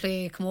don't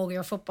play camogie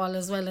or football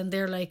as well, and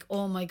they're like,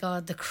 oh my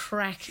God, the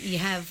crack you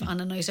have on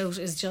a night out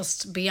is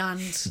just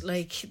beyond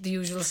like the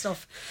usual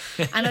stuff.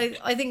 And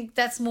I think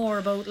that's more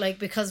about like,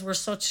 because we're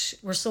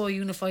so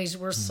unified,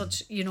 we're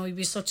such, you'd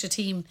be such a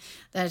team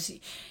that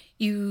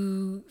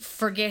you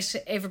forget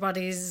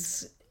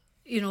everybody's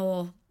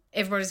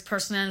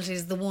personality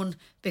is the one,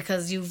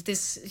 because you've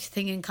this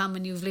thing in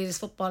common. You've ladies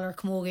football or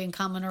camogie in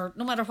common, or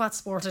no matter what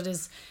sport it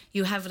is,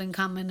 you have it in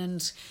common.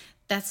 And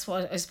that's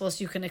what I suppose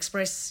you can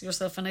express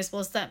yourself. And I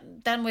suppose that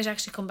might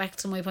actually come back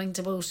to my point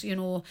about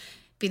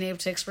being able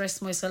to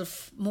express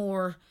myself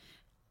more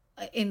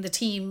in the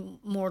team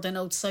more than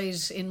outside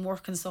in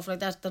work and stuff like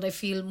that, that I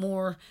feel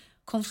more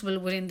comfortable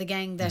within the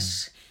gang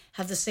that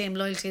have the same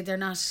loyalty. They're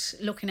not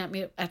looking at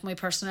me at my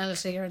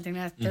personality or anything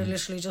like that. They're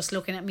literally just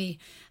looking at me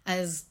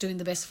as doing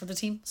the best for the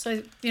team.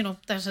 So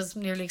that has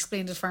nearly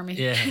explained it for me.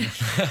 Yeah.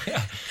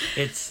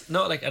 It's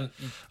not like, and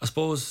I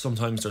suppose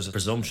sometimes there's a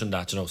presumption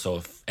that so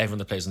if everyone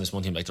that plays in this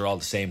one team, like they're all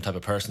the same type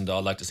of person, they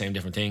all like the same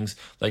different things.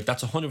 Like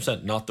that's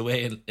 100% not the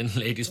way in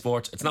ladies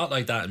sports. It's not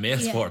like that in male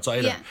sports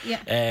either.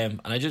 And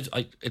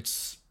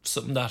it's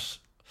something that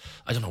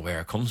I don't know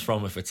where it comes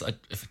from. If it's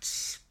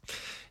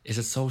is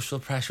it social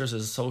pressures?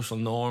 Is it social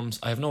norms?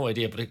 I have no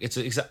idea, but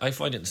I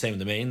find it the same in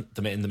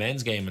the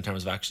men's game in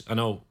terms of action. I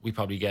know we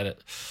probably get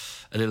it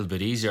a little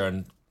bit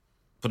easier,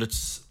 but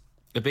it's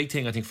a big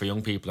thing I think for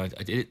young people.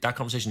 That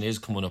conversation is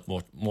coming up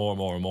more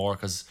and more,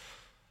 because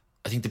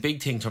I think the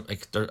big thing,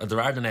 like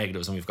there are the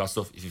negatives, and we've got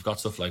stuff. If you've got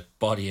stuff like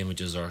body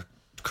images or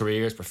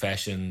careers,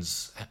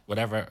 professions,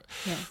 whatever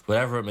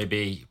it may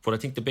be. But I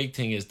think the big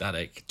thing is that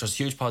like there's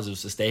huge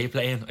positives to stay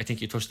playing. I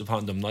think you touched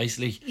upon them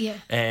nicely.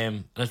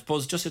 And I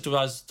suppose just if there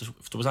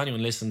was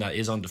anyone listening that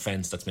is on the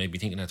fence, that's maybe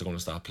thinking that they're going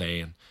to start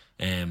playing,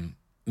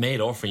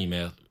 male or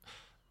female,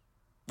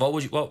 what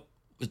would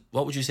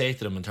you say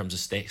to them in terms of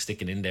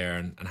sticking in there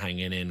and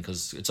hanging in?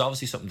 Because it's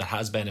obviously something that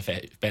has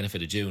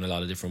benefited you in a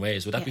lot of different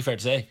ways. Would that be fair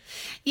to say?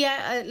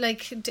 Yeah,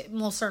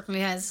 most certainly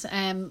has.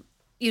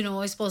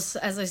 I suppose,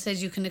 as I said,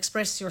 you can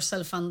express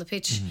yourself on the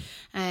pitch.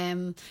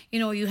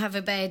 You have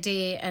a bad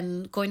day,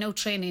 and going out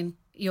training,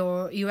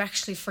 you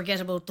actually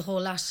forget about the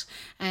whole lot.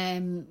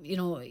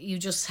 You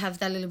just have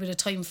that little bit of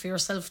time for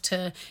yourself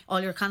to, all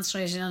you're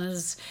concentrating on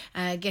is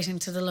getting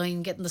to the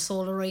line, getting the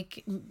solo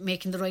right,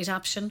 making the right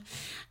option.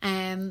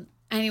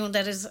 Anyone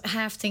that is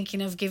half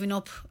thinking of giving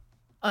up,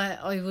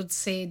 I would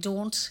say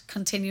don't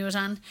continue it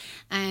on.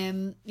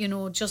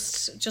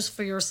 Just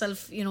for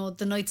yourself,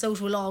 the nights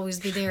out will always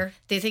be there.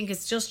 They think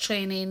it's just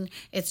training,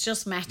 it's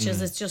just matches,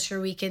 it's just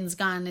your weekends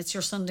gone, it's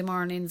your Sunday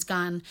mornings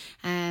gone.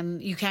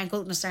 You can't go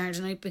out on a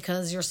Saturday night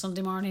because your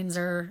Sunday mornings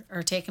are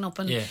taken up.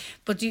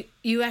 But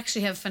you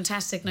actually have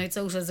fantastic nights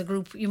out as a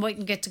group. You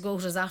mightn't get to go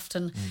out as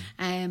often,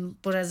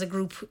 but as a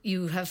group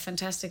you have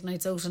fantastic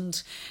nights out.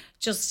 And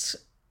just,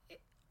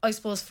 I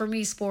suppose for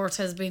me, sport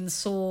has been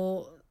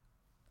so,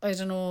 I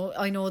don't know,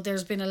 I know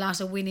there's been a lot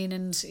of winning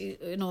and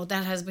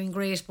that has been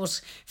great,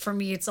 but for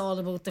me it's all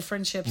about the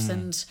friendships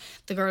and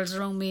the girls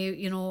around me.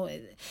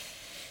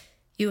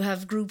 You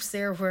have groups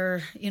there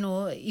where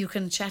you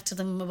can chat to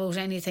them about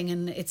anything,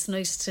 and it's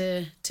nice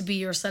to be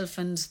yourself,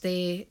 and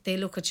they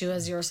look at you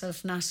as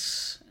yourself, not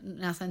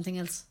anything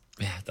else.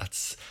 Yeah,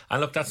 that's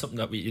something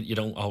that you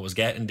don't always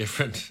get in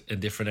different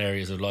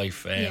areas of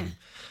life.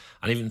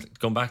 And even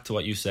going back to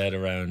what you said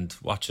around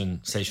watching,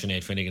 say,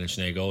 Sinead Finnegan and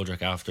Sinead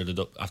Goldrick after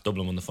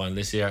Dublin won the final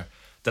this year,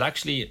 that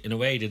actually, in a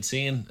way, did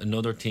seeing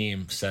another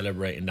team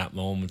celebrating that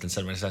moment and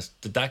celebrating success,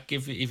 did that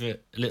give you even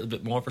a little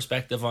bit more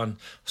perspective on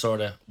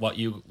sort of what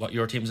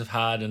your teams have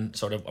had and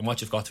sort of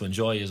what you've got to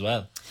enjoy as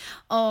well?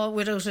 Oh,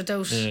 without a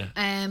doubt. Yeah.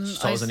 I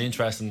thought it was an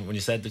interesting, when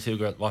you said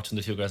watching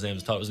the two girls'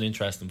 names, I thought it was an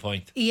interesting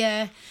point.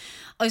 Yeah,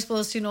 I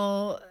suppose,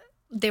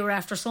 they were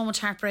after so much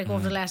heartbreak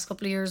over the last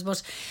couple of years,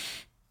 but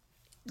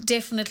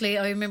definitely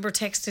I remember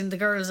texting the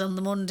girls on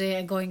the Monday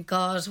and going,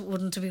 God,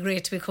 wouldn't it be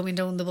great to be coming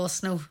down the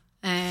bus now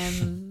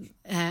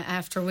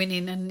after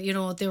winning? And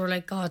they were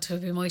like, God, to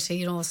be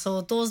mighty,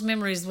 so those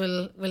memories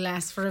will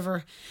last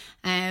forever.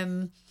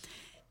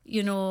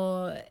 you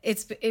know,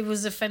 it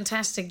was a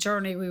fantastic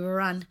journey we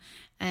were on.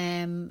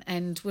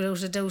 And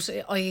without a doubt,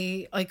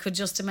 I could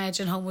just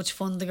imagine how much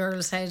fun the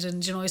girls had.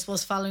 And, you know, I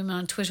suppose following me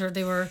on Twitter,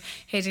 they were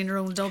heading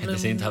around Dublin. They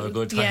seemed to have a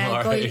good time.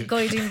 Yeah,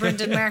 guiding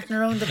Brendan Martin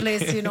around the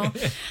place, you know.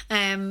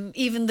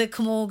 Even the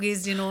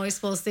Camogies, you know, I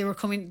suppose they were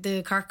coming,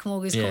 the Cork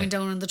Camogies coming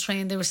down on the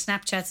train. There were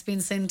Snapchats being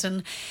sent.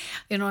 And,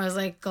 you know, I was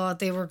like, God,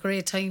 they were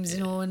great times,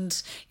 you know.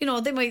 And, you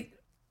know,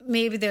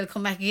 maybe they'll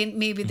come back again.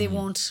 Maybe they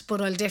won't.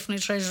 But I'll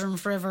definitely treasure them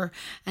forever.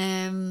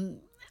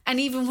 And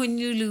even when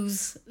you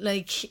lose,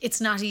 like, it's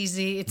not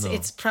easy.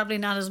 It's probably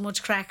not as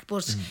much crack,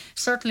 but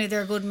certainly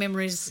they're good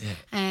memories.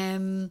 Yeah.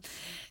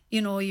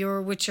 You know,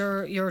 you're with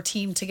your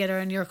team together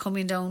and you're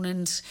coming down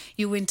and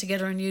you win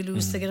together and you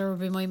lose together would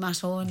be my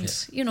motto.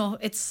 And, you know,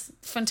 it's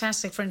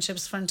fantastic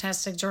friendships,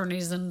 fantastic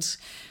journeys and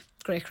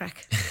great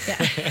crack.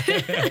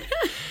 Yeah.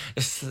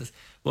 I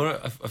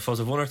suppose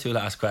I've one or two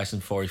last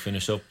questions before we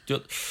finish up.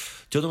 The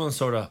other one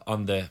sort of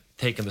on the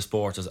taking the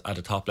sport at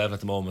a top level at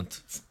the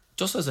moment.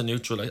 Just as a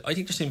neutral, I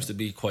think there seems to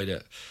be quite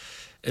a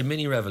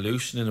mini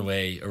revolution in a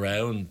way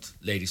around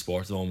lady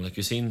sport at the moment. Like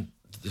you've seen,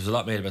 there's a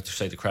lot made about,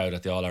 say, the crowd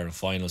at the All-Ireland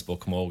finals,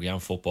 both camogie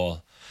and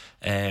football.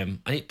 But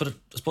I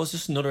suppose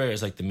just in other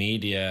areas like the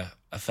media,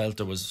 I felt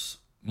there was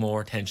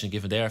more attention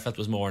given there. I felt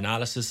there was more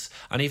analysis.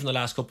 And even the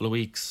last couple of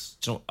weeks,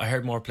 you know, I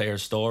heard more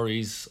players'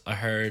 stories.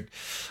 I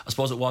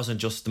suppose it wasn't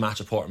just the match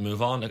report and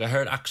move on. Like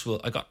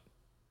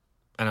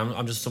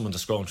I'm just someone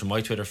just scrolling through my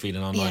Twitter feed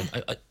and online.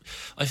 Yeah.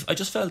 I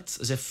just felt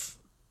as if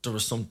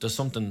there's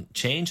something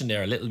changing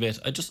there a little bit.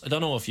 I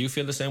don't know if you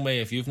feel the same way,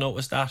 if you've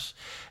noticed that,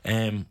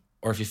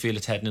 or if you feel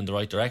it's heading in the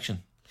right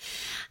direction.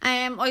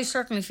 I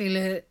certainly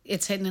feel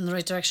it's heading in the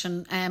right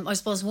direction. I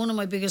suppose one of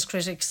my biggest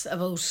critics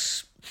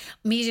about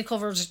media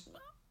coverage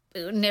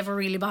never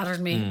really bothered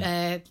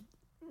me.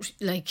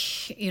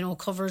 Like, you know,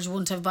 coverage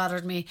wouldn't have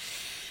bothered me.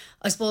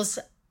 I suppose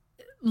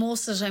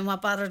most of the time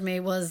what bothered me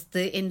was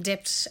the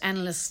in-depth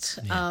analyst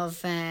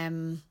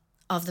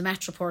of the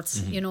match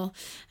reports, you know.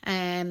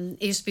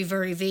 It used to be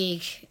very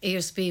vague. It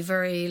used to be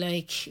very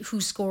like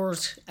who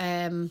scored,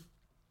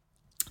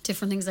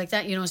 different things like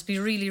that. You know, it's be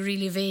really,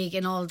 really vague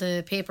in all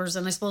the papers.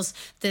 And I suppose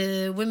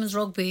the women's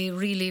rugby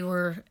really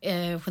were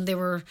when they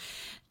were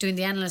doing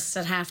the analysts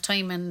at half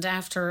time and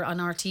after on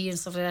RT and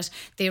stuff like that,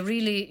 they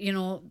really, you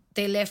know,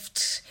 they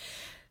left,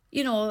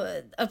 you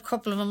know, a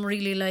couple of them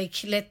really like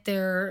let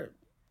the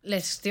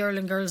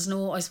Ireland girls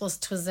know. I suppose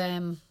it was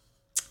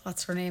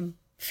what's her name?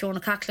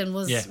 Fiona Coughlin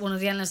was one of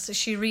the analysts.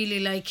 She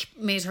really like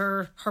made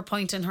her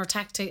point and her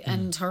tactic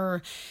and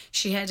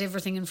she had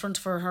everything in front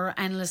of her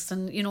analyst,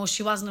 and you know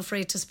she wasn't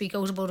afraid to speak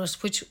out about it,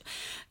 which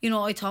you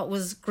know I thought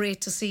was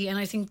great to see. And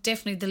I think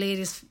definitely the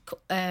ladies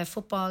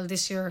football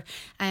this year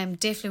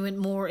definitely went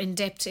more in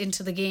depth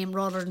into the game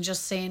rather than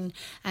just saying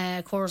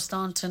Cora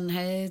Staunton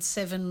had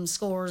 7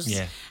 scores.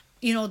 Yeah.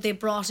 You know, they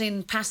brought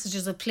in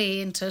passages of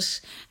play into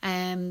it,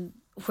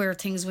 where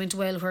things went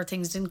well, where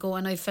things didn't go.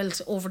 And I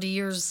felt over the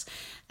years,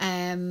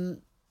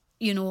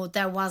 you know,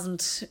 that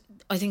wasn't,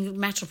 I think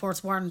match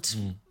reports weren't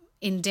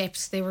in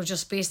depth. They were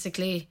just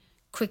basically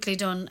quickly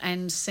done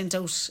and sent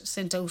out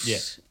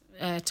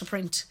to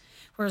print.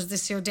 Whereas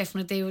this year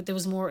definitely there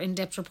was more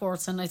in-depth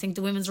reports, and I think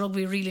the women's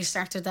rugby really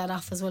started that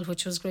off as well,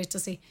 which was great to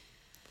see.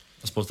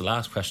 I suppose the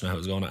last question I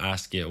was going to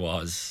ask you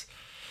was,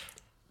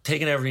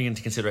 taking everything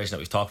into consideration that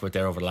we've talked about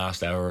there over the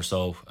last hour or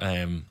so,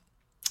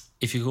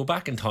 if you go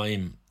back in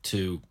time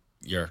to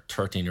your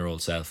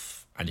 13-year-old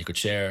self and you could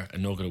share a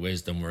nugget of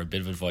wisdom or a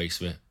bit of advice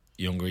with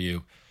younger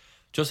you,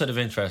 just out of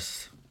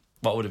interest,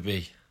 what would it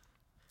be?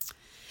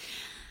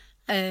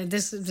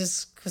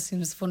 This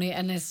question is funny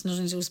and it's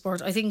nothing to do with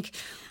sport. I think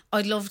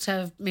I'd love to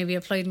have maybe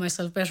applied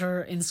myself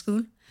better in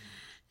school.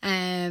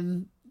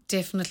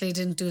 Definitely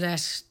didn't do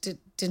that to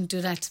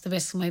the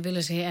best of my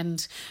ability,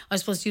 and I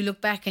suppose you look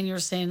back and you're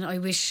saying I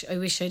wish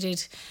I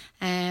did.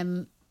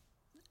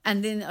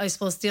 And then I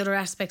suppose the other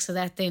aspects of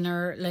that then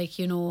are like,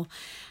 you know,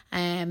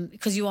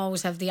 because you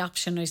always have the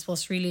option. I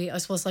suppose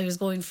I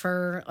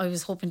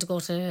was hoping to go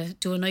to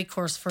do a night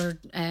course for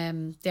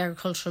the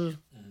agricultural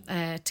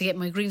to get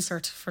my green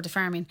cert for the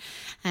farming,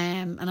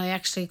 and I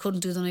actually couldn't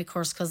do the night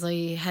course because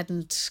I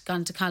hadn't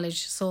gone to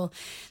college. So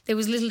there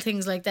was little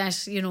things like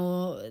that, you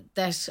know,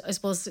 that I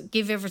suppose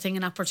give everything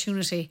an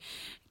opportunity,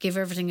 give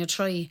everything a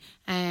try.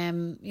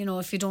 You know,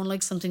 if you don't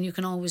like something, you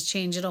can always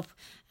change it up.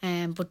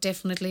 But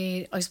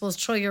definitely, I suppose,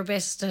 try your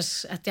best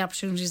at the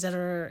opportunities that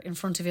are in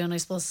front of you. And I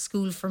suppose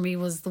school for me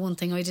was the one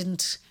thing I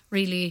didn't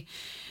really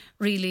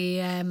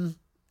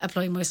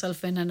apply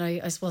myself in. And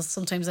I suppose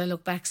sometimes I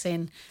look back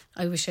saying,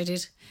 I wish I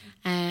did.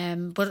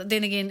 But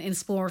then again, in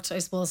sport, I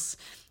suppose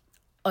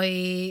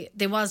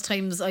there was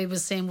times I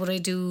was saying, would I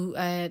do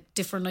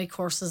different night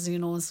courses, you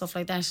know, and stuff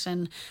like that,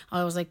 and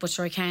I was like, but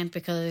sure I can't,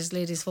 because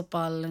ladies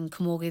football and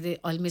camogie,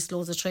 I'll miss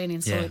loads of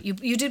training. So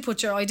you did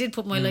I did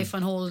put my life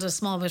on hold a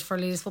small bit for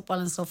ladies football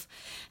and stuff,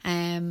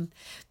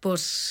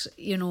 but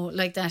you know,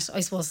 like that, I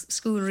suppose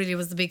school really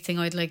was the big thing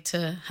I'd like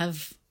to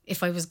have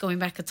if I was going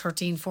back at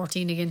 13,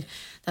 14 again,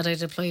 that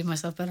I'd applied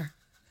myself better.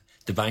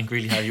 The bank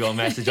really have you on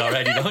message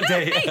already, don't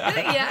they?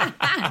 Yeah.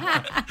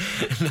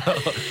 No,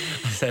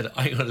 I said,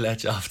 I'm going to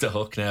let you off the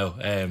hook now.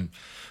 I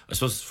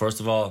suppose, first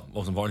of all,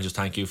 most important, just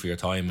thank you for your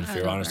time and for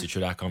your honesty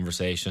through that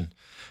conversation.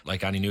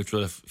 Like any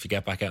neutral, if you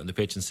get back out on the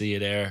pitch and see you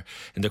there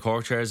in the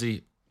Cork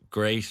jersey,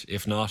 great.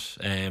 If not,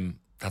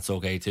 that's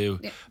okay too.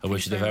 Yeah, I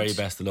wish you the very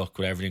best of luck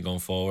with everything going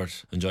forward.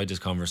 Enjoyed this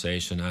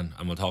conversation, and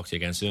we'll talk to you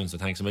again soon. So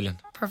thanks a million.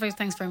 Perfect.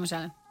 Thanks very much,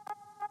 Alan.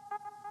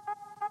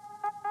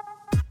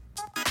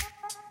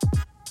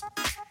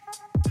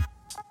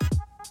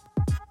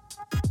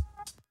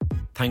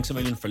 Thanks a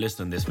million for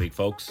listening this week,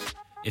 folks.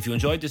 If you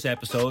enjoyed this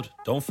episode,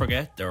 don't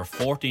forget there are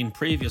 14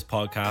 previous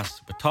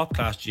podcasts with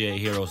top-class GAA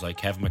heroes like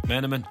Kevin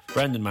McMenamin,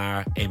 Brendan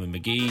Maher, Eamon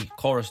McGee,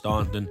 Cora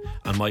Staunton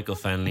and Michael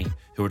Fennelly,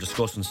 who are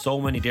discussing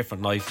so many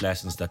different life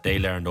lessons that they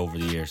learned over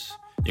the years.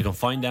 You can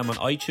find them on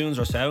iTunes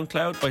or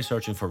SoundCloud by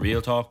searching for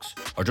Real Talks,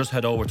 or just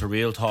head over to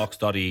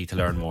realtalks.ie to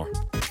learn more.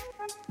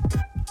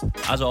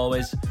 As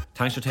always,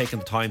 thanks for taking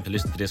the time to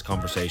listen to this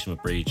conversation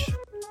with Breach.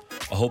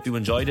 I hope you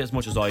enjoyed it as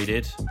much as I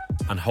did,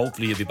 and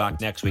hopefully you'll be back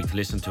next week to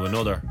listen to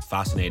another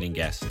fascinating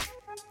guest.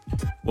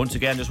 Once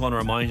again, just want to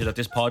remind you that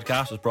this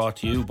podcast was brought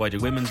to you by the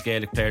Women's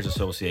Gaelic Players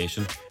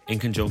Association in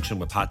conjunction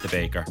with Pat the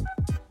Baker.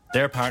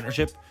 Their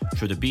partnership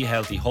through the Be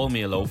Healthy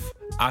Wholemeal Loaf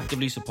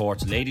actively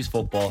supports ladies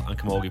football and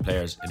camogie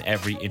players in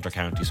every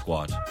inter-county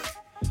squad.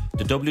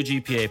 The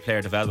WGPA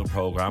Player Development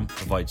Programme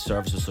provides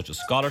services such as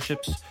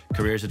scholarships,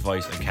 careers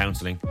advice and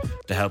counselling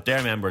to help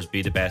their members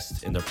be the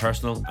best in their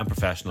personal and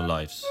professional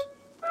lives.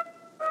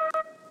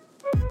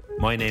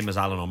 My name is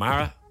Alan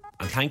O'Mara,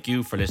 and thank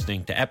you for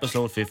listening to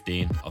episode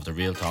 15 of the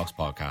Real Talks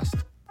podcast.